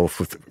himself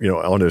with,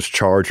 on his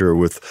charger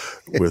with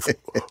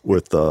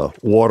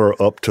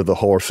water up to the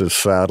horse's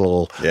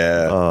saddle.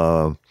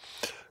 Yeah.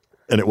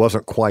 And it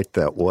wasn't quite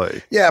that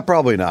way. Yeah,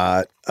 probably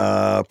not.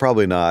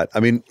 Probably not.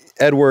 I mean,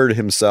 Edward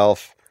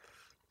himself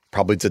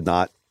probably did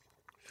not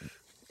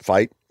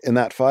fight in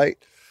that fight.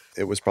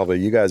 It was probably,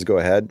 you guys go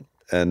ahead.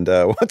 And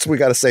once we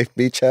got a safe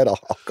beachhead,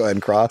 I'll go ahead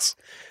and cross.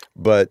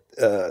 But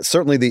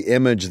certainly the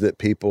image that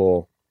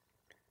people,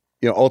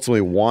 ultimately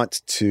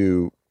want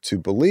to to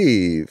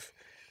believe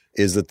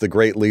is that the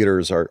great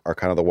leaders are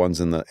kind of the ones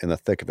in the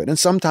thick of it. And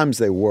sometimes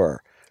they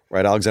were,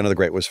 right? Alexander the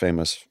Great was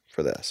famous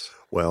for this.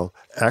 Well,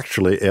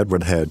 actually,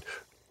 Edward had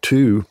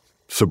two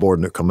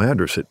subordinate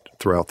commanders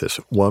throughout this.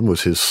 One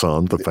was his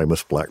son, the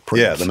famous Black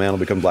Prince. Yeah, the man will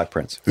become Black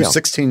Prince, who's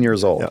 16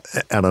 years old.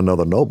 Yeah, and a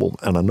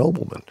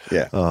nobleman.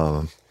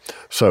 Yeah.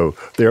 So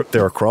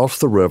they're across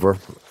the river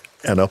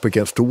and up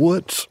against the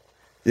woods.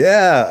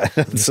 Yeah.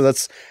 So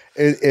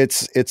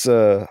it's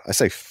I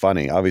say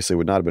funny. Obviously, it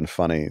would not have been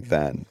funny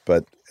then,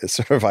 but it's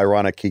sort of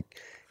ironic.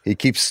 He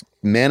keeps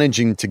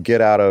managing to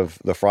get out of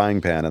the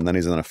frying pan, and then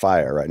he's in a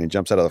fire, right? And he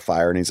jumps out of the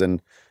fire, and he's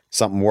in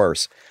something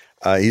worse.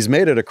 He's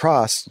made it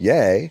across,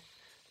 yay,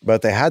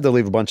 but they had to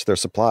leave a bunch of their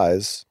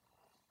supplies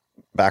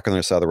back on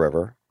their side of the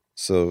river,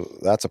 so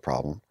that's a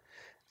problem.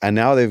 And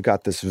now they've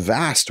got this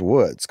vast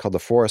woods called the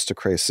Forest of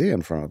Crécy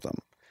in front of them,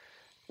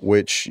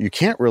 which you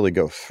can't really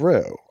go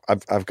through.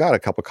 I've got a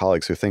couple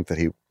colleagues who think that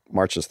he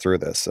marches through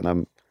this,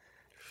 and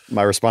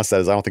my response to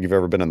that is, I don't think you've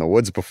ever been in the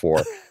woods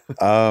before.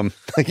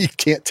 You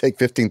can't take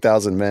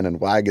 15,000 men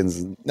and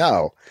wagons.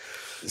 No.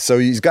 So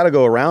he's got to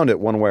go around it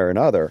one way or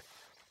another.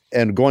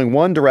 And going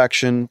one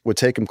direction would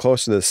take him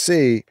close to the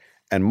sea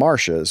and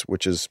marshes,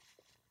 which is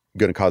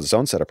going to cause its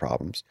own set of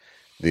problems.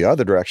 The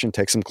other direction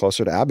takes him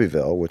closer to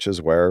Abbeville, which is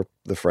where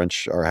the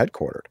French are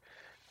headquartered.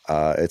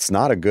 It's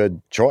not a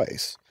good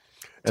choice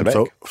to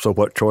make. So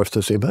what choice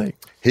does he make?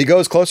 He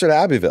goes closer to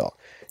Abbeville.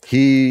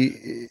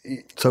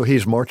 So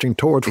he's marching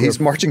towards... He's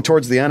marching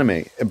towards the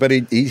enemy, but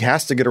he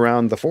has to get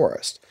around the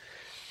forest.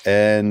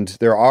 And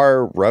there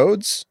are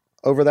roads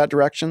over that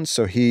direction,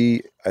 so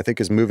he, I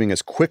think, is moving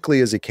as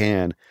quickly as he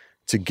can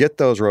to get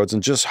those roads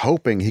and just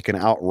hoping he can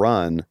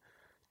outrun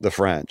the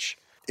French.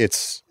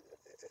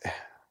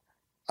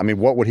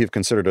 What would he have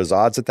considered his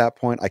odds at that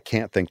point? I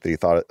can't think that he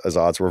thought his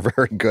odds were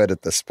very good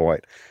at this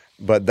point,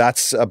 but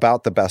that's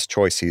about the best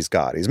choice he's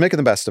got. He's making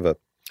the best of a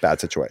bad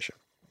situation.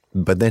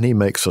 But then he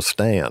makes a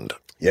stand.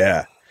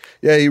 Yeah.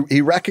 Yeah,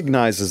 he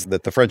recognizes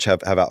that the French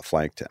have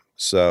outflanked him.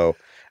 So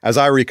as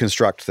I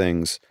reconstruct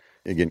things,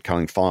 again,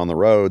 kind of following the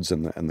roads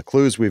and the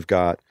clues we've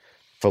got,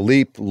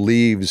 Philippe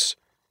leaves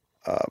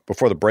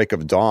before the break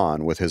of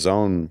dawn with his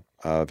own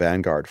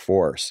vanguard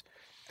force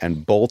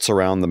and bolts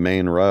around the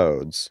main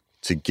roads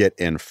to get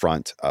in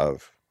front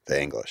of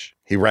the English.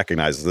 He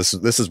recognizes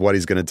this is what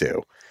he's going to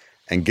do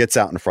and gets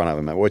out in front of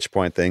them, at which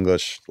point the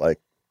English,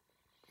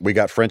 we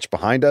got French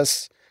behind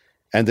us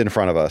and in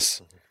front of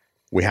us.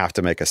 We have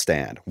to make a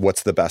stand.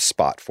 What's the best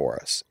spot for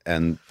us?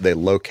 And they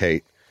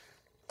locate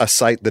a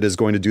site that is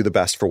going to do the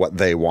best for what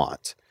they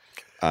want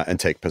and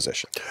take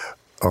position.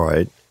 All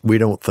right. We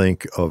don't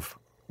think of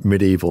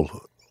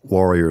medieval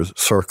warriors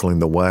circling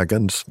the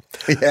wagons.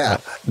 Yeah.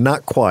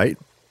 Not quite,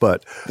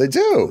 but... They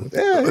do.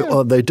 Yeah.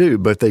 Well, they do,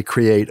 but they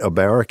create a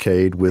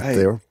barricade with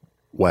their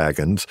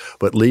wagons,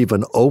 but leave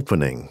an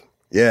opening.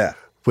 Yeah.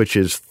 Which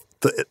is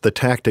the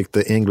tactic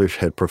the English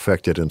had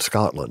perfected in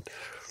Scotland.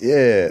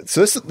 Yeah.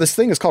 So this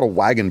thing is called a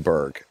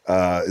wagonburg,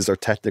 is their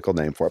technical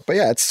name for it. But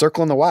yeah, it's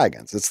circling the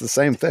wagons. It's the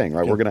same thing,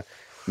 right? Yeah. We're going to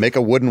make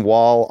a wooden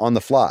wall on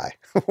the fly.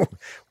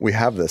 We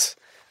have this.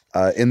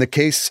 In the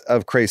case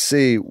of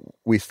Crécy,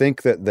 we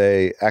think that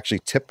they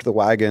actually tipped the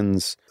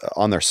wagons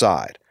on their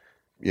side,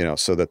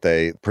 so that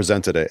they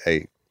presented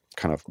a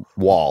kind of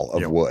wall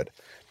of wood,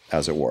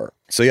 as it were.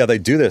 So yeah, they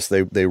do this.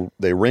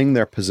 They ring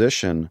their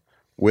position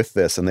with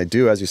this, and they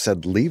do, as you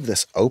said, leave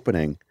this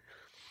opening,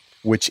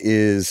 which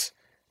is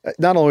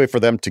not only for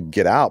them to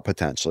get out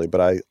potentially,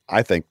 but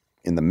I think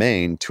in the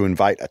main to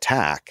invite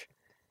attack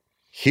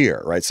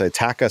here, right? So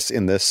attack us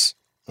in this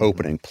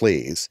opening,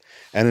 please.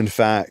 And in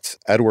fact,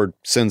 Edward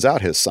sends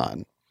out his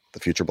son, the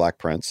future Black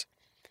Prince,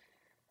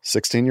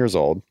 16 years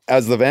old,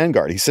 as the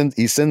vanguard. He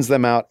sends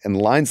them out and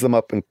lines them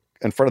up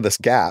in front of this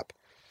gap.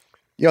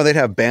 They'd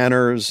have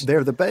banners.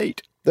 They're the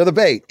bait. They're the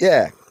bait.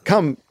 Yeah.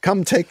 Come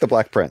take the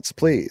Black Prince,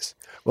 please.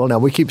 Well, now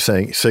we keep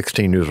saying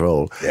 16 years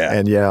old. Yeah.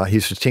 And yeah,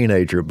 he's a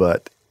teenager,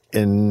 but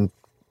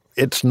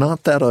it's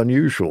not that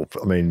unusual.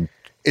 I mean,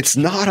 it's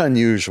not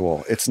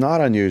unusual. It's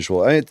not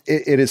unusual. It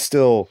is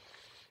still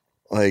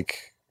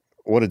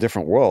what a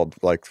different world,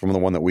 from the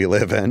one that we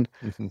live in.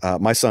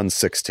 My son's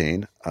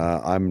 16.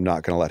 I'm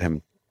not going to let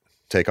him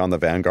take on the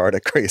vanguard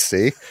at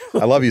Crécy.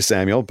 I love you,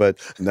 Samuel, but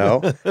no.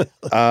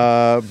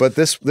 But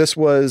this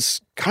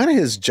was kind of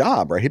his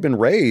job, right? He'd been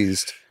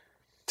raised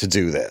to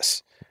do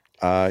this.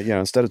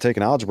 Instead of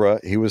taking algebra,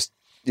 he was,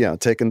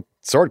 taking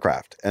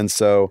swordcraft. And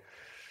so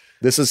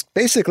this is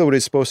basically what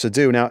he's supposed to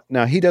do.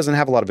 Now he doesn't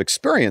have a lot of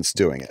experience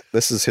doing it.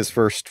 This is his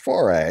first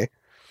foray.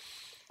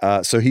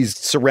 So he's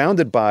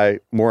surrounded by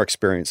more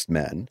experienced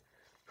men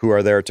who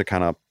are there to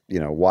kind of,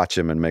 watch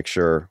him and make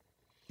sure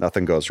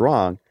nothing goes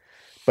wrong.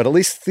 But at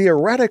least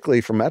theoretically,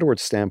 from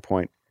Edward's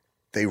standpoint,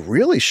 they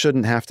really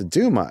shouldn't have to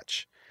do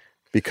much,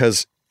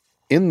 because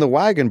in the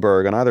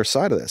wagonburg on either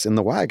side of this, in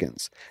the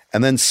wagons,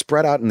 and then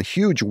spread out in the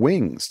huge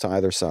wings to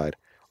either side,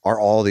 are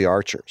all the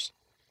archers.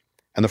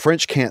 And the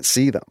French can't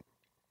see them.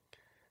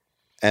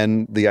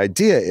 And the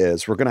idea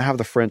is we're going to have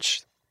the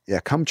French,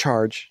 come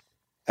charge,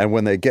 And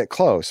when they get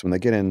close, when they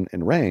get in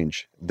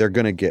range, they're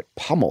going to get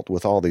pummeled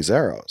with all these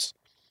arrows.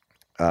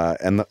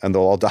 And they'll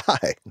all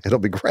die. It'll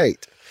be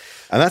great.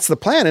 And that's the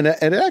plan. And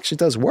it actually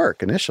does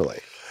work initially.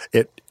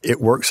 It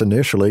works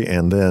initially,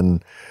 and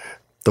then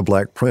the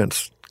Black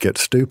Prince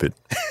gets stupid.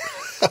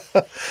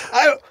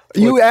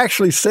 You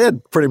actually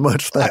said pretty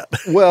much that.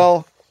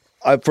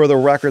 For the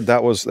record,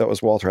 that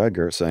was Walter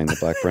Edgar saying the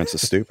Black Prince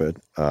is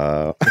stupid.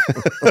 I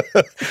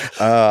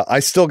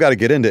still got to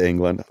get into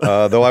England,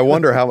 though I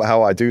wonder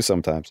how I do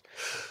sometimes.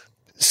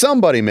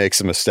 Somebody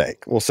makes a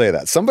mistake. We'll say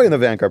that. Somebody in the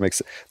vanguard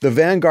the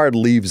vanguard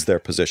leaves their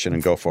position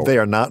and go forward. They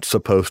are not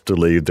supposed to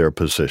leave their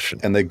position.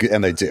 And they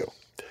do.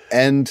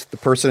 And the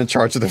person in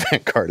charge of the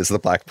vanguard is the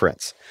Black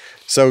Prince.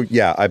 So,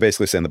 yeah, I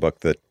basically say in the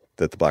book that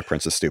the Black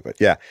Prince is stupid.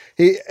 Yeah.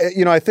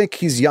 I think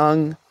he's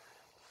young.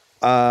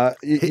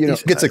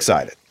 Gets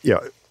excited. Yeah.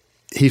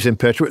 He's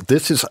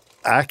impetuous.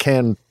 I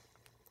can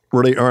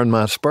really earn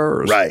my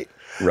spurs.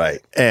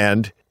 Right.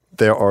 And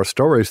there are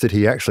stories that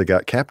he actually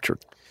got captured.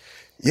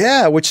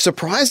 Yeah, which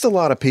surprised a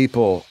lot of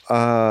people.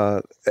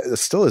 It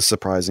still is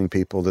surprising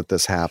people that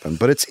this happened.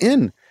 But it's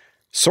in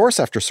source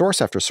after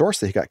source after source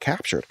that he got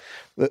captured.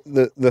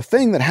 The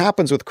thing that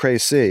happens with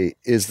Crécy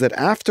is that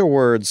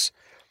afterwards,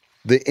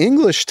 the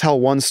English tell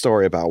one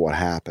story about what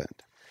happened.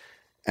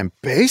 And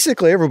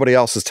basically everybody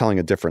else is telling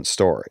a different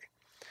story.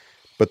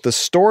 But the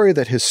story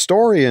that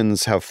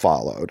historians have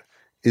followed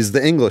is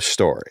the English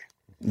story.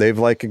 They've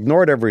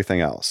ignored everything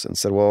else and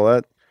said,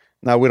 well,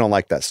 no, we don't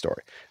like that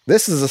story.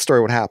 This is the story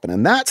of what happened.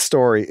 And that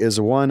story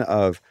is one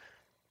of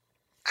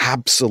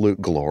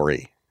absolute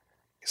glory.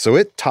 So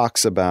it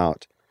talks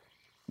about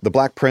the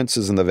Black Prince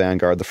is in the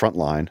vanguard, the front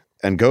line,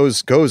 and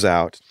goes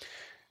out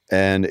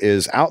and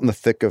is out in the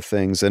thick of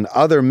things. And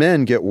other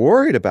men get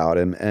worried about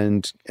him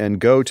and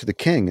go to the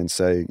king and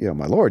say,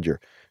 my lord, your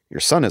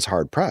son is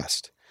hard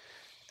pressed.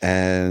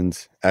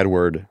 And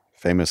Edward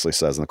famously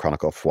says in the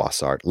Chronicle of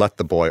Froissart, let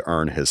the boy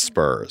earn his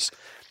spurs,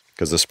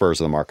 because the spurs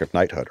are the mark of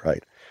knighthood,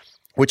 right?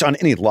 Which on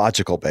any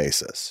logical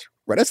basis,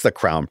 right? It's the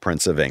Crown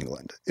Prince of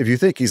England. If you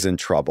think he's in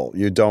trouble,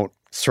 you don't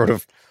sort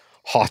of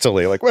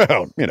haughtily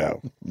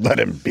let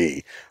him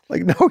be.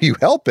 No, you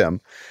help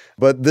him.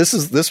 But this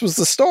was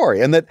the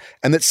story. And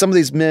that some of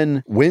these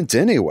men went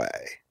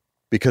anyway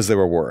because they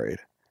were worried.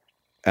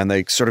 And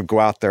they sort of go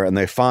out there and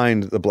they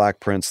find the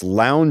Black Prince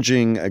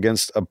lounging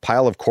against a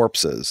pile of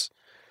corpses.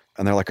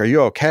 And they're like, are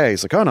you okay?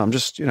 He's like, oh no, I'm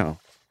just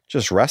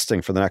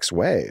resting for the next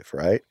wave,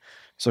 right?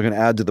 So I'm going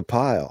to add to the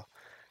pile.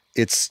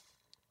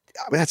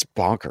 That's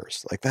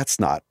bonkers. That's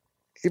not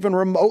even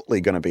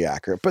remotely going to be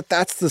accurate. But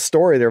that's the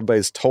story that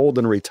everybody's told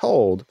and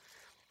retold,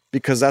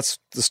 because that's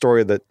the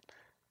story that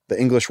the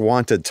English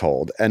wanted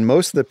told. And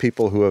most of the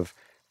people who have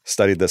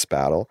studied this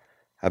battle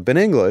have been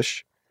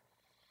English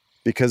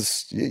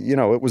because,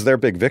 it was their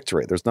big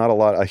victory. There's not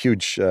a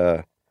huge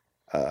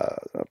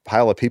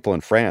pile of people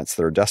in France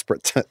that are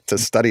desperate to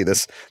study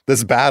this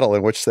battle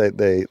in which they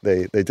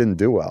didn't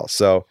do well.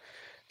 So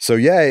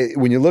yeah,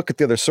 when you look at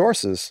the other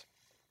sources,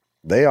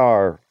 they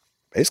are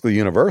basically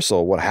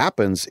universal. What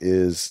happens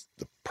is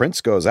the prince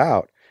goes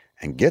out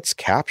and gets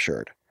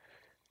captured.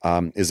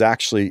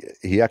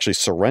 He actually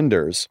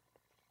surrenders,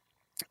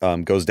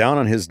 goes down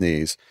on his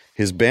knees.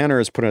 His banner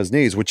is put on his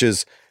knees, which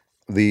is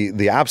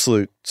the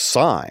absolute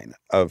sign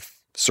of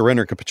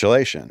surrender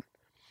capitulation.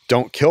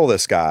 Don't kill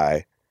this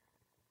guy.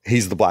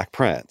 He's the Black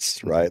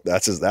Prince, right?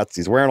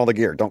 He's wearing all the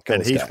gear. Don't kill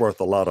this guy. And he's worth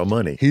a lot of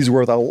money. He's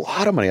worth a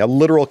lot of money, a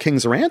literal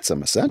king's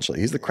ransom, essentially.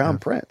 He's the Crown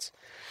Prince.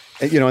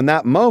 And, in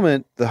that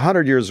moment, the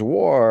 100 Years'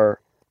 War,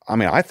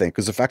 I think,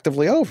 was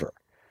effectively over,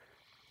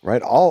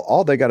 right?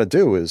 All they got to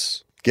do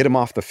is get him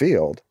off the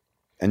field,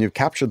 and you've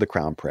captured the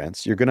Crown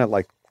Prince. You're going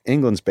to,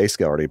 England's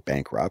basically already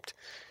bankrupt.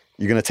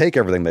 You're going to take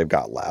everything they've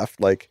got left.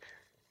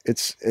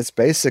 It's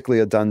basically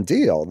a done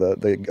deal.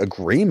 The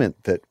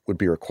agreement that would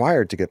be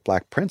required to get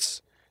Black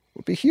Prince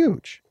would be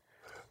huge.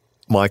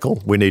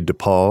 Michael, we need to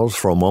pause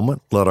for a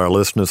moment, let our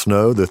listeners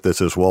know that this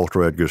is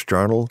Walter Edgar's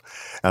Journal,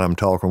 and I'm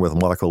talking with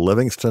Michael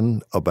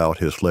Livingston about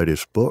his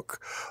latest book,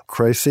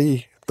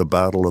 Crécy, The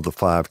Battle of the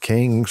Five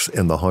Kings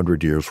in the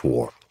 100 Years'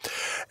 War.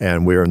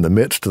 And we're in the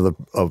midst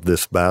of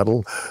this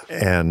battle,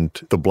 and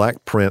the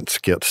Black Prince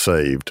gets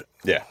saved.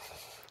 Yeah.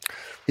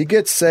 He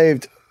gets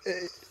saved.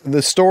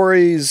 The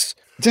stories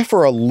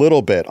differ a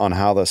little bit on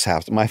how this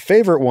happened. My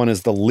favorite one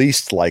is the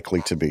least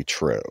likely to be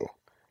true.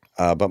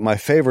 But my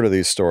favorite of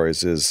these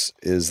stories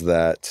is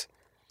that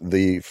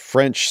the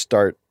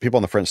people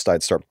on the French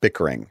side start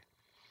bickering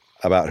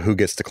about who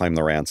gets to claim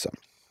the ransom,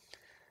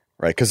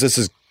 right? Because this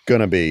is going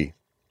to be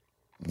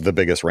the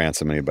biggest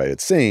ransom anybody had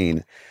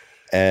seen.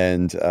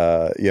 And,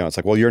 it's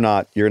like, well, you're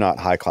not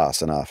high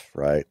class enough,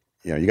 right?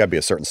 You got to be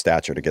a certain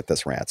stature to get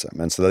this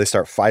ransom. And so they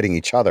start fighting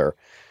each other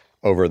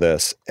over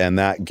this. And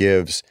that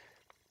gives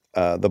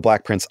the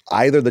Black Prince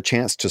either the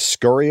chance to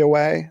scurry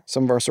away.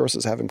 Some of our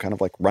sources have him kind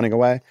of running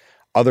away.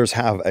 Others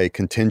have a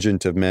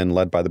contingent of men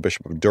led by the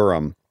Bishop of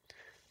Durham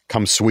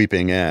come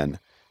sweeping in,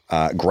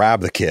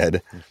 grab the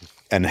kid,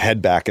 and head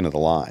back into the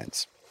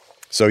lines.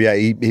 So yeah,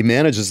 he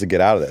manages to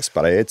get out of this,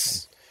 but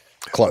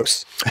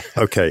Close.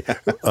 Okay.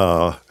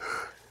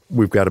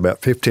 We've got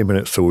about 15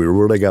 minutes, so we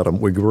really got to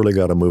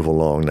move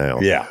along now.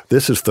 Yeah.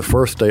 This is the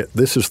first day.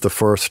 This is the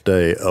first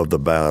day of the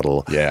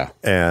battle. Yeah.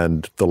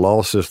 And the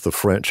losses the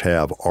French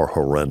have are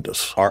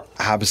horrendous. Are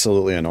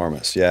absolutely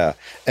enormous. Yeah.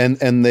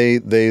 And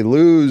they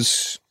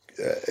lose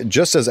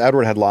just as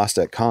Edward had lost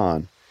at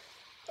Caen.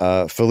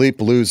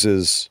 Philippe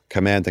loses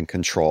command and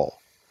control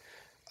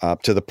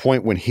to the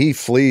point when he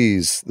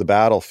flees the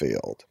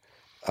battlefield.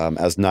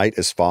 As night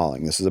is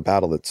falling. This is a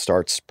battle that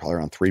starts probably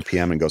around 3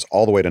 p.m. and goes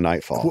all the way to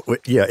nightfall.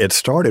 Yeah, it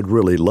started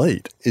really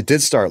late. It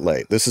did start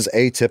late. This is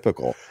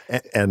atypical.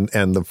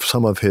 And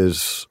some of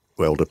his,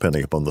 well,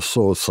 depending upon the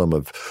source, some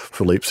of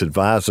Philippe's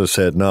advisors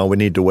said, no, we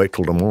need to wait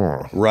till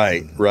tomorrow.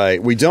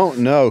 Right. We don't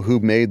know who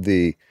made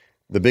the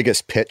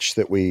biggest pitch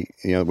that we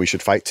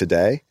should fight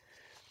today.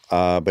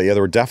 But yeah,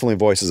 there were definitely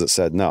voices that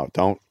said, no,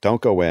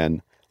 don't go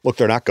in. Look,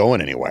 they're not going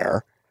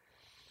anywhere.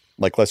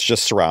 Like, let's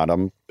just surround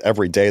them.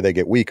 Every day they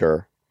get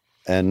weaker.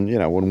 And,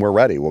 when we're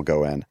ready, we'll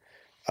go in.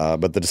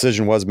 But the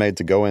decision was made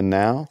to go in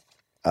now.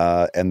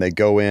 And they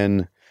go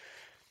in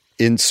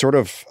sort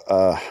of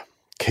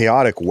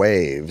chaotic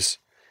waves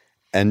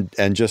and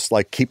just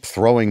like keep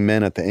throwing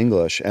men at the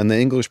English. And the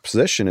English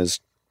position is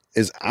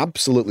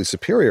absolutely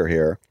superior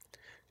here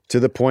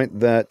to the point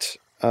that,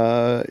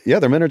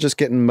 their men are just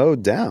getting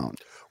mowed down.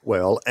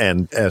 Well,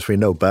 and as we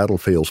know,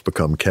 battlefields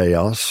become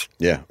chaos.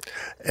 Yeah.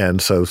 And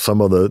so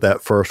some of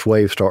that first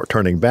wave start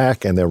turning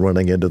back and they're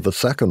running into the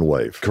second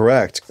wave.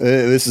 Correct.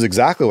 This is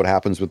exactly what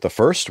happens with the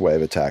first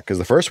wave attack, because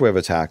the first wave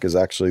attack is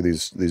actually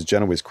these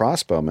Genoese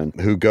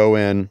crossbowmen who go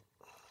in,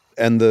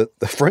 and the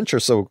French are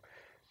so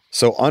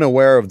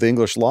unaware of the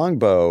English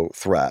longbow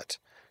threat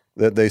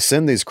that they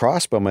send these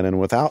crossbowmen in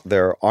without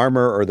their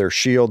armor or their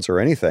shields or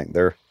anything.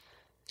 They're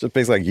just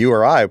basically like you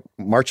or I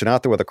marching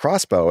out there with a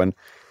crossbow, and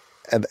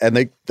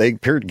they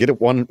get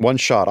it one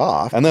shot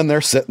off, and then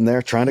they're sitting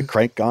there trying to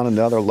crank on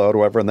another load or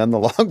whatever, and then the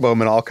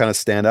longbowmen all kind of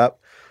stand up,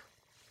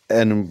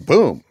 and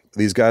boom,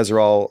 these guys are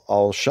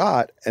all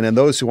shot, and then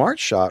those who aren't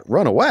shot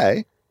run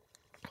away,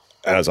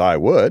 as I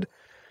would,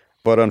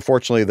 but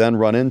unfortunately then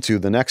run into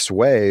the next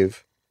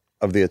wave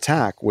of the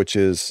attack, which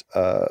is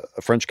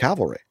French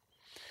cavalry,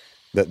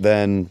 that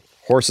then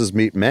horses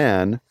meet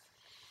man,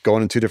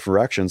 going in two different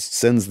directions,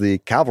 sends the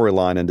cavalry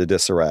line into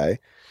disarray.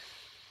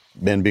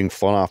 Men being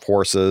flown off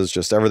horses,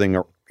 just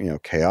everything,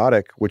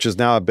 chaotic, which is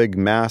now a big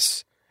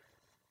mass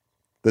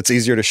that's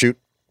easier to shoot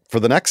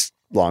for the next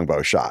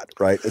longbow shot,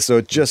 right? So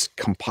it just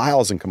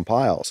compiles and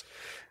compiles.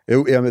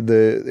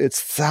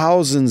 It's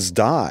thousands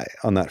die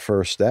on that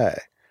first day.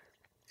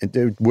 It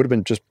would have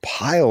been just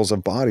piles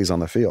of bodies on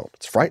the field.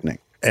 It's frightening.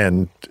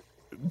 And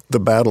the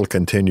battle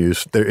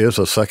continues. There is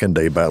a second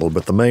day battle,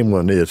 but the main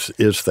one is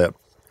that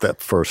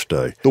first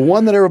day. The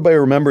one that everybody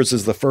remembers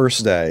is the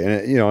first day.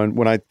 And, and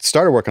when I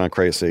started working on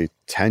Crécy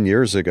 10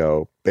 years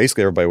ago,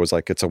 basically everybody was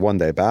like, it's a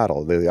one-day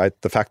battle.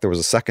 The fact there was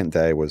a second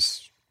day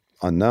was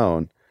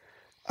unknown.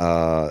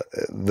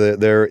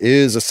 There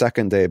is a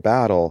second day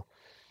battle.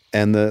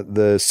 And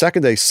the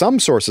second day, some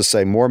sources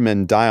say more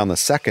men die on the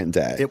second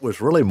day. It was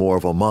really more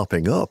of a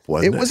mopping up,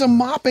 wasn't it? It was a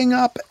mopping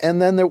up.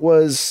 And then there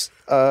was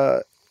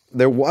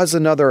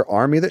another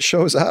army that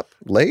shows up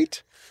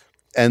late.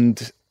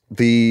 And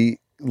the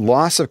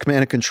loss of command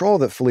and control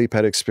that Philippe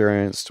had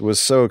experienced was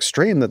so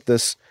extreme that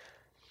this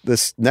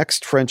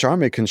next French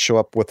army can show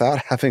up without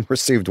having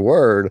received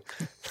word.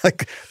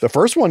 Like, the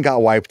first one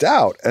got wiped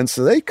out, and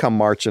so they come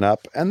marching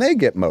up and they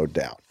get mowed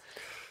down.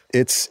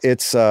 It's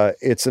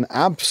an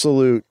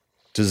absolute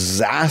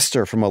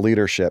disaster from a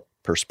leadership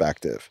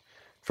perspective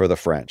for the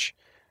French.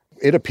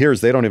 It appears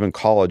they don't even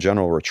call a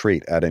general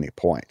retreat at any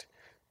point.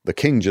 The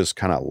king just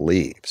kind of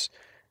leaves,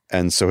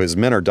 and so his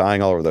men are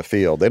dying all over the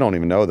field. They don't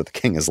even know that the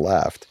king has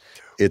left.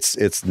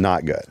 It's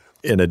not good.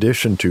 In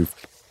addition to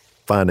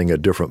finding a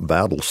different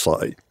battle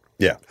site,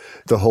 yeah,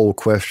 the whole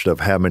question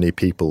of how many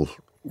people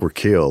were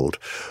killed,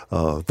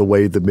 the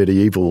way the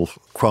medieval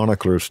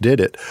chroniclers did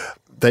it,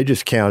 they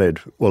just counted,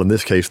 well, in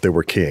this case, there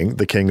were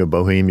the king of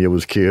Bohemia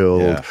was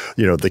killed,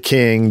 the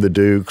king, the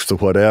dukes, the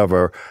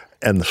whatever,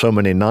 and so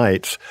many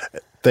knights.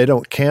 They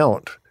don't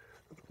count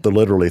the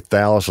literally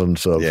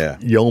thousands of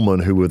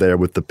yeomen who were there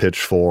with the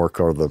pitchfork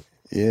or the...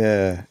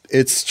 Yeah,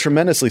 it's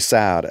tremendously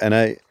sad.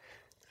 And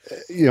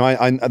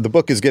the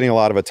book is getting a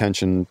lot of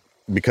attention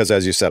because,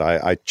 as you said,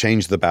 I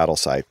changed the battle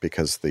site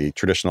because the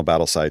traditional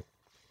battle site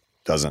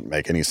doesn't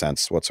make any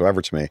sense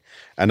whatsoever to me.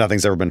 And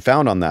nothing's ever been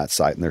found on that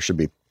site. And there should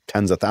be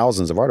tens of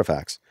thousands of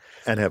artifacts.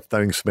 And have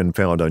things been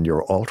found on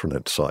your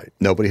alternate site?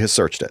 Nobody has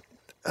searched it.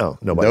 Oh,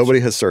 nobody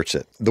has searched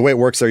it. The way it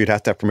works there, you'd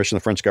have to have permission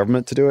of the French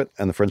government to do it.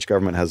 And the French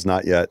government has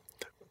not yet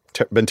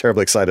been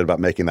terribly excited about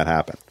making that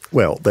happen.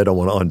 Well, they don't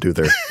want to undo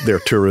their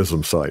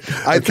tourism site.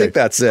 I think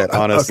that's it,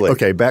 honestly.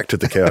 Okay, back to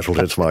the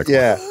casualties, Michael.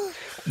 Yeah.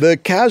 The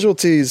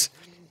casualties,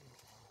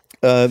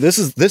 this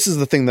is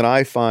the thing that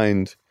I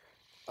find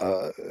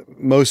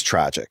most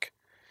tragic,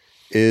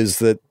 is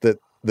that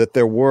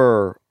there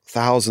were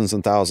thousands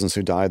and thousands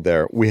who died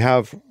there. We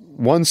have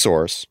one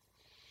source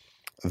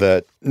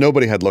that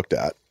nobody had looked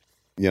at,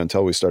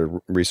 until we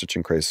started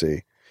researching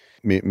Crécy,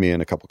 me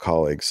and a couple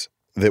colleagues,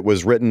 that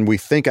was written, we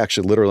think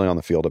actually literally on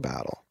the field of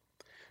battle,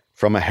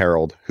 from a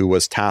herald who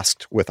was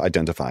tasked with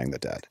identifying the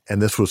dead.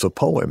 And this was a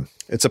poem.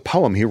 It's a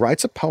poem. He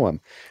writes a poem.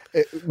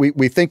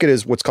 We think it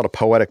is what's called a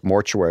poetic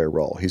mortuary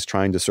role. He's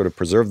trying to sort of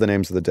preserve the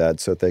names of the dead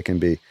so that they can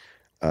be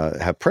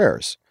have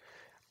prayers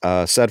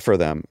said for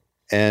them.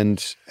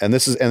 And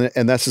this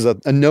is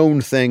a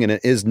known thing, and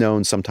it is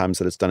known sometimes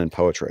that it's done in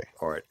poetry.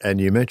 All right. And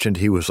you mentioned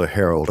he was a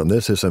herald, and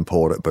this is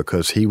important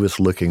because he was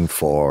looking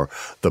for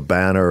the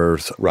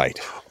banners, right,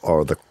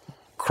 or the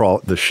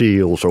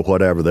shields or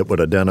whatever that would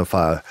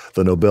identify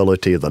the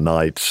nobility of the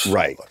knights.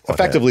 Right.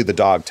 Effectively the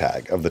dog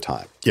tag of the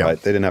time. Yeah.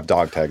 Right? They didn't have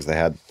dog tags. They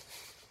had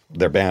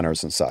their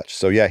banners and such.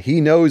 So yeah,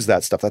 he knows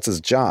that stuff. That's his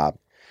job.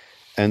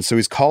 And so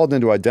he's called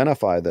in to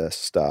identify this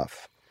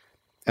stuff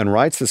and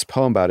writes this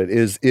poem about it.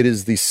 It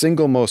is the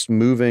single most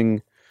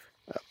moving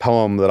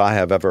poem that I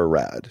have ever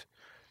read.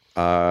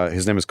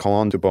 His name is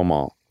Colin de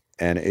Beaumont,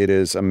 and it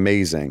is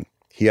amazing.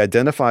 He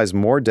identifies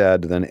more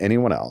dead than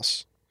anyone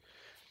else.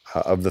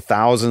 Of the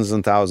thousands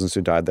and thousands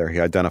who died there, he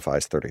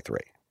identifies 33.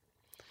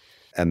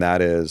 And that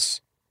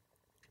is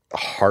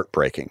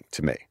heartbreaking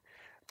to me.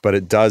 But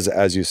it does,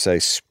 as you say,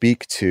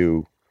 speak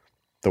to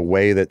the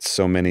way that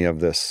so many of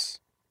this,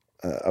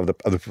 of the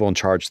people in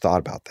charge thought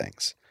about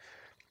things.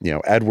 You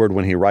know, Edward,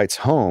 when he writes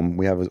home,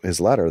 we have his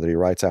letter that he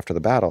writes after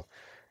the battle.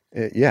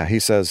 He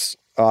says,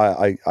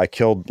 I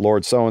killed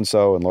Lord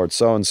so-and-so and Lord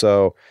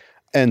so-and-so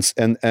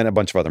and a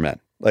bunch of other men.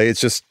 Like,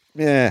 it's just,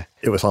 it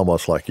was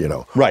almost like,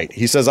 Right.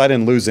 He says, I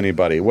didn't lose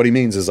anybody. What he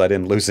means is I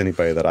didn't lose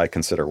anybody that I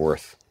consider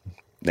worth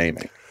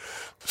naming.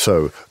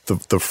 So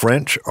the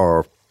French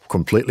are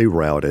completely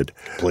routed.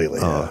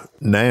 Completely.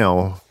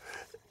 Now,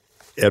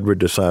 Edward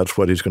decides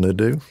what he's going to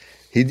do.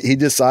 He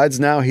decides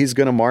now he's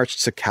going to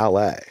march to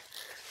Calais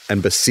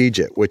and besiege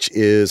it, which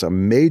is a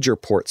major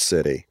port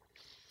city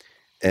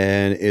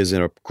and is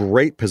in a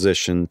great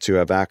position to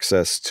have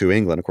access to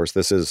England. Of course,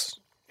 this is,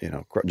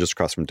 just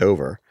across from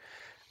Dover,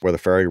 where the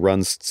ferry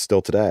runs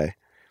still today.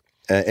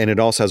 And it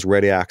also has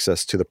ready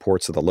access to the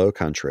ports of the Low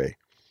Country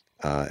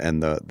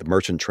and the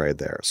merchant trade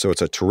there. So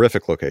it's a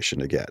terrific location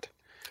to get.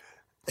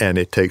 And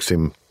it takes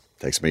him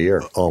a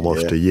year.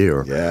 Almost a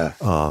year.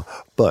 Yeah.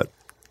 But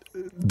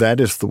that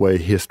is the way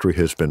history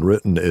has been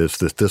written, is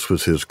that this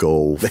was his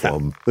goal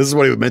from... This is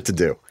what he was meant to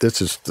do.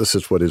 This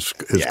is what his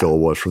goal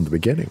was from the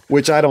beginning.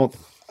 Which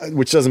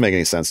doesn't make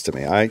any sense to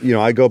me.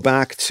 I go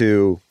back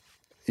to,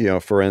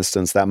 for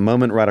instance, that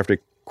moment right after he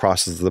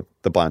crosses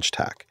the Blanche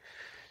Tack,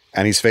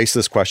 and he's faced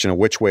this question of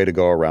which way to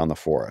go around the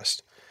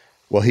forest.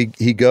 Well,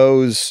 he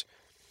goes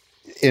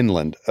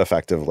inland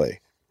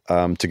effectively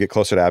to get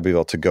closer to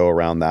Abbeville, to go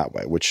around that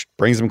way, which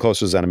brings him closer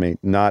to his enemy.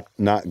 Not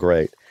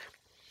great.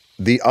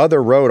 The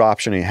other road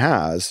option he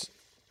has,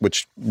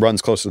 which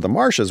runs closer to the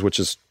marshes, which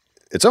is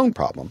its own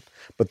problem,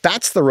 but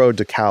that's the road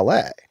to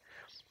Calais.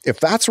 If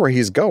that's where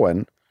he's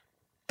going,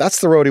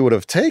 that's the road he would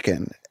have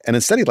taken. And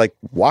instead he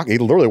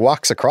literally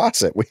walks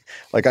across it.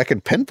 I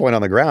could pinpoint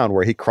on the ground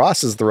where he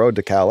crosses the road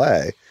to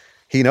Calais.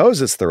 He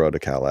knows it's the road to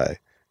Calais.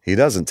 He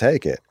doesn't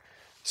take it.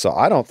 So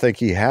I don't think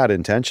he had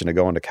intention of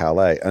going to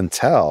Calais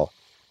until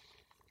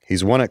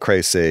he's won at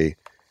Crécy.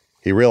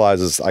 He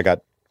realizes I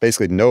got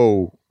basically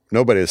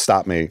nobody to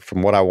stop me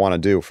from what I want to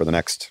do for the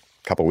next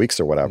couple of weeks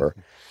or whatever.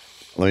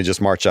 Let me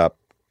just march up,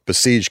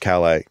 besiege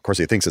Calais. Of course,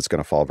 he thinks it's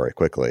going to fall very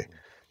quickly,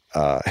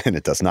 and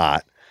it does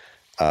not.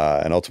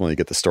 And ultimately, you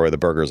get the story of the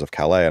burghers of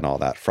Calais and all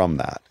that from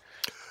that.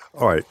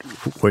 All right.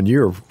 When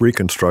you're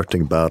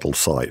reconstructing battle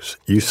sites,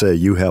 you say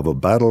you have a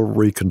battle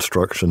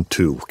reconstruction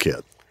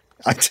toolkit.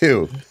 I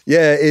do.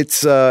 Yeah,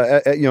 it's,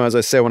 as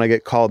I say, when I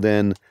get called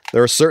in,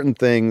 there are certain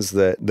things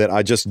that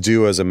I just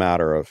do as a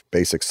matter of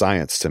basic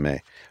science to me.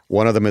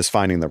 One of them is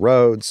finding the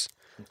roads,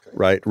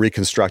 right?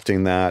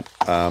 Reconstructing that.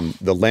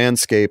 The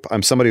landscape.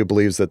 I'm somebody who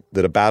believes that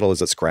a battle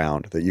is its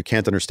ground, that you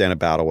can't understand a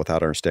battle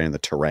without understanding the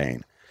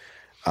terrain.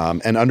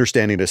 And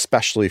understanding it,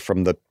 especially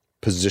from the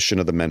position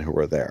of the men who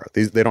were there.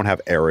 They don't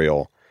have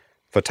aerial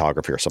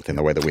photography or something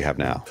the way that we have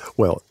now.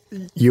 Well,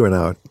 you and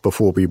I,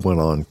 before we went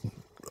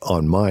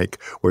on mic,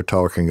 we're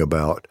talking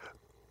about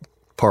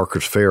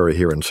Parker's Ferry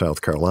here in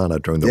South Carolina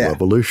during the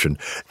Revolution.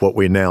 What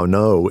we now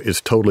know is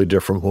totally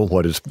different from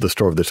what is the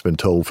story that's been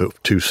told for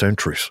 2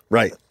 centuries.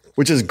 Right,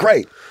 which is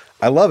great.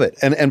 I love it.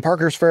 And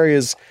Parker's Ferry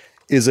is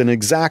an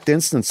exact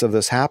instance of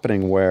this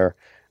happening where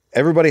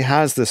everybody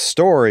has this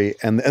story,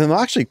 and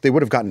actually they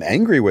would have gotten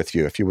angry with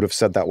you if you would have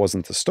said that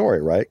wasn't the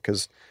story, right?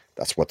 Because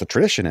that's what the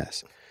tradition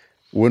is.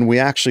 When we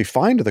actually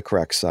find the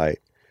correct site,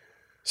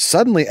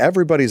 suddenly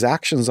everybody's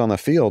actions on the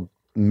field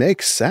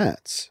make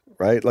sense,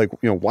 right?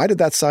 Why did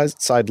that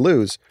side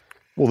lose?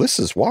 Well, this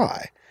is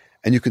why.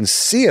 And you can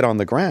see it on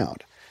the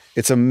ground.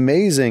 It's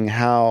amazing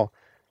how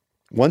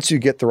once you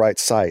get the right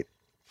site,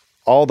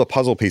 all the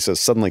puzzle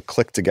pieces suddenly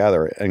click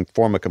together and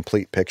form a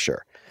complete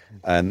picture.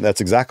 And that's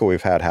exactly what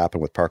we've had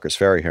happen with Parker's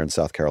Ferry here in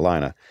South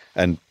Carolina.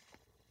 And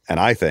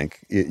I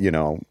think,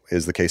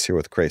 is the case here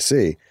with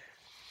Crécy.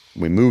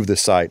 We move the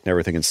site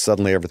and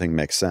suddenly everything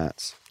makes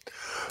sense.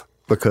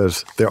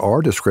 Because there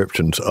are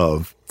descriptions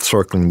of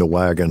circling the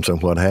wagons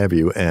and what have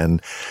you.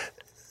 And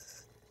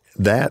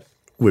that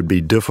would be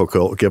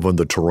difficult given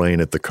the terrain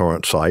at the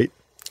current site.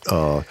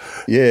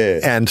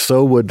 And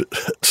so would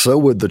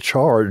the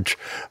charge.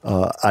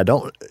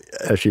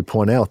 As you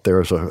point out,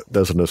 there's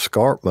an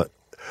escarpment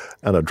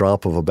and a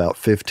drop of about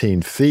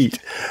 15 feet.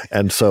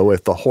 And so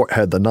if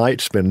had the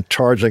knights been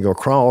charging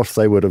across,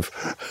 they would have.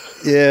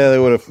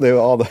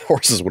 All the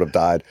horses would have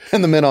died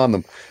and the men on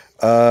them.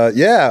 I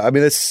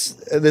mean,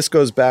 this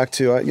goes back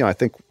to, I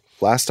think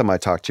last time I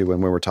talked to you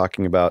when we were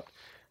talking about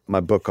my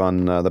book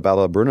on the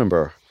Battle of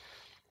Brunanburh,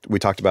 we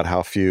talked about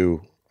how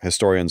few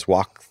historians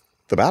walk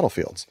the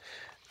battlefields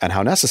and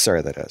how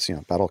necessary that is.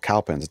 Battle of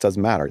Cowpens, it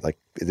doesn't matter. Like,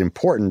 it's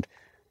important.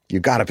 You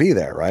got to be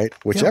there, right?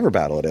 Whichever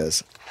battle it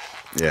is.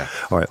 Yeah.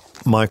 All right.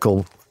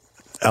 Michael,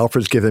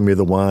 Alfred's giving me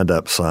the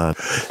wind-up sign.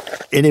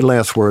 Any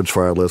last words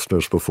for our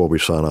listeners before we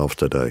sign off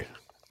today?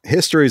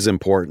 History is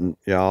important,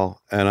 y'all.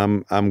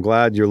 And I'm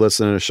glad you're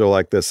listening to a show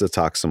like this that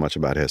talks so much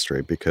about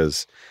history,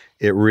 because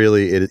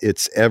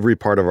it's every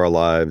part of our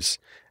lives.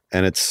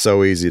 And it's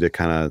so easy to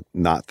kind of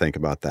not think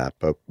about that,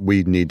 but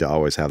we need to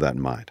always have that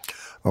in mind.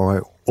 All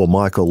right. Well,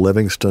 Michael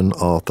Livingston,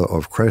 author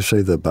of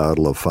Crécy, The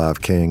Battle of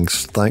Five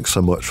Kings, thanks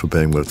so much for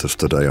being with us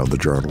today on The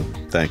Journal.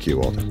 Thank you,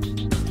 Walter.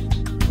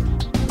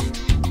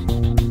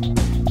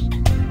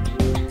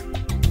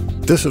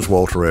 This is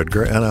Walter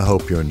Edgar, and I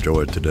hope you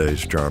enjoyed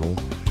today's Journal.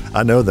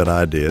 I know that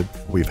I did.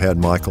 We've had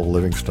Michael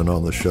Livingston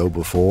on the show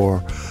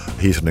before.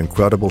 He's an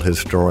incredible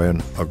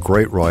historian, a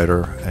great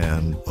writer,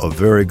 and a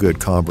very good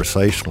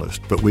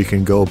conversationalist. But we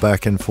can go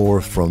back and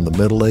forth from the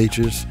Middle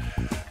Ages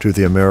to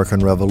the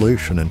American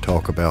Revolution and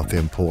talk about the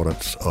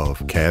importance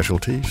of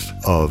casualties,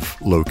 of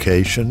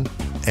location,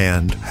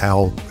 and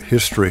how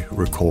history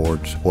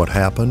records what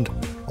happened,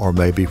 or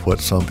maybe what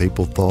some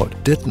people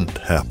thought didn't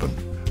happen.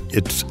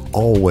 It's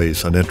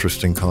always an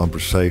interesting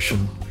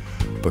conversation,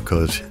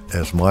 because,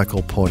 as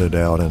Michael pointed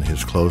out in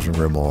his closing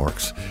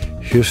remarks,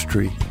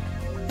 history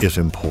is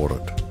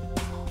important.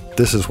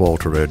 This is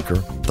Walter Edgar.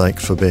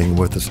 Thanks for being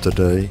with us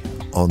today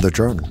on The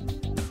Journal.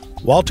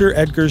 Walter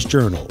Edgar's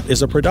Journal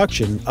is a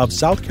production of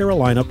South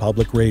Carolina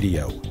Public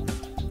Radio.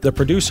 The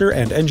producer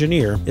and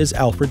engineer is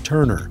Alfred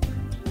Turner.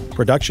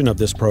 Production of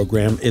this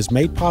program is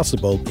made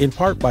possible in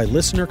part by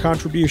listener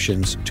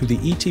contributions to the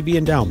ETB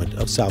Endowment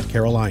of South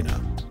Carolina.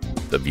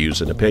 The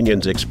views and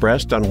opinions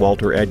expressed on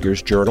Walter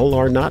Edgar's Journal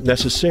are not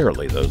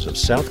necessarily those of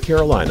South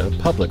Carolina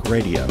Public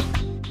Radio.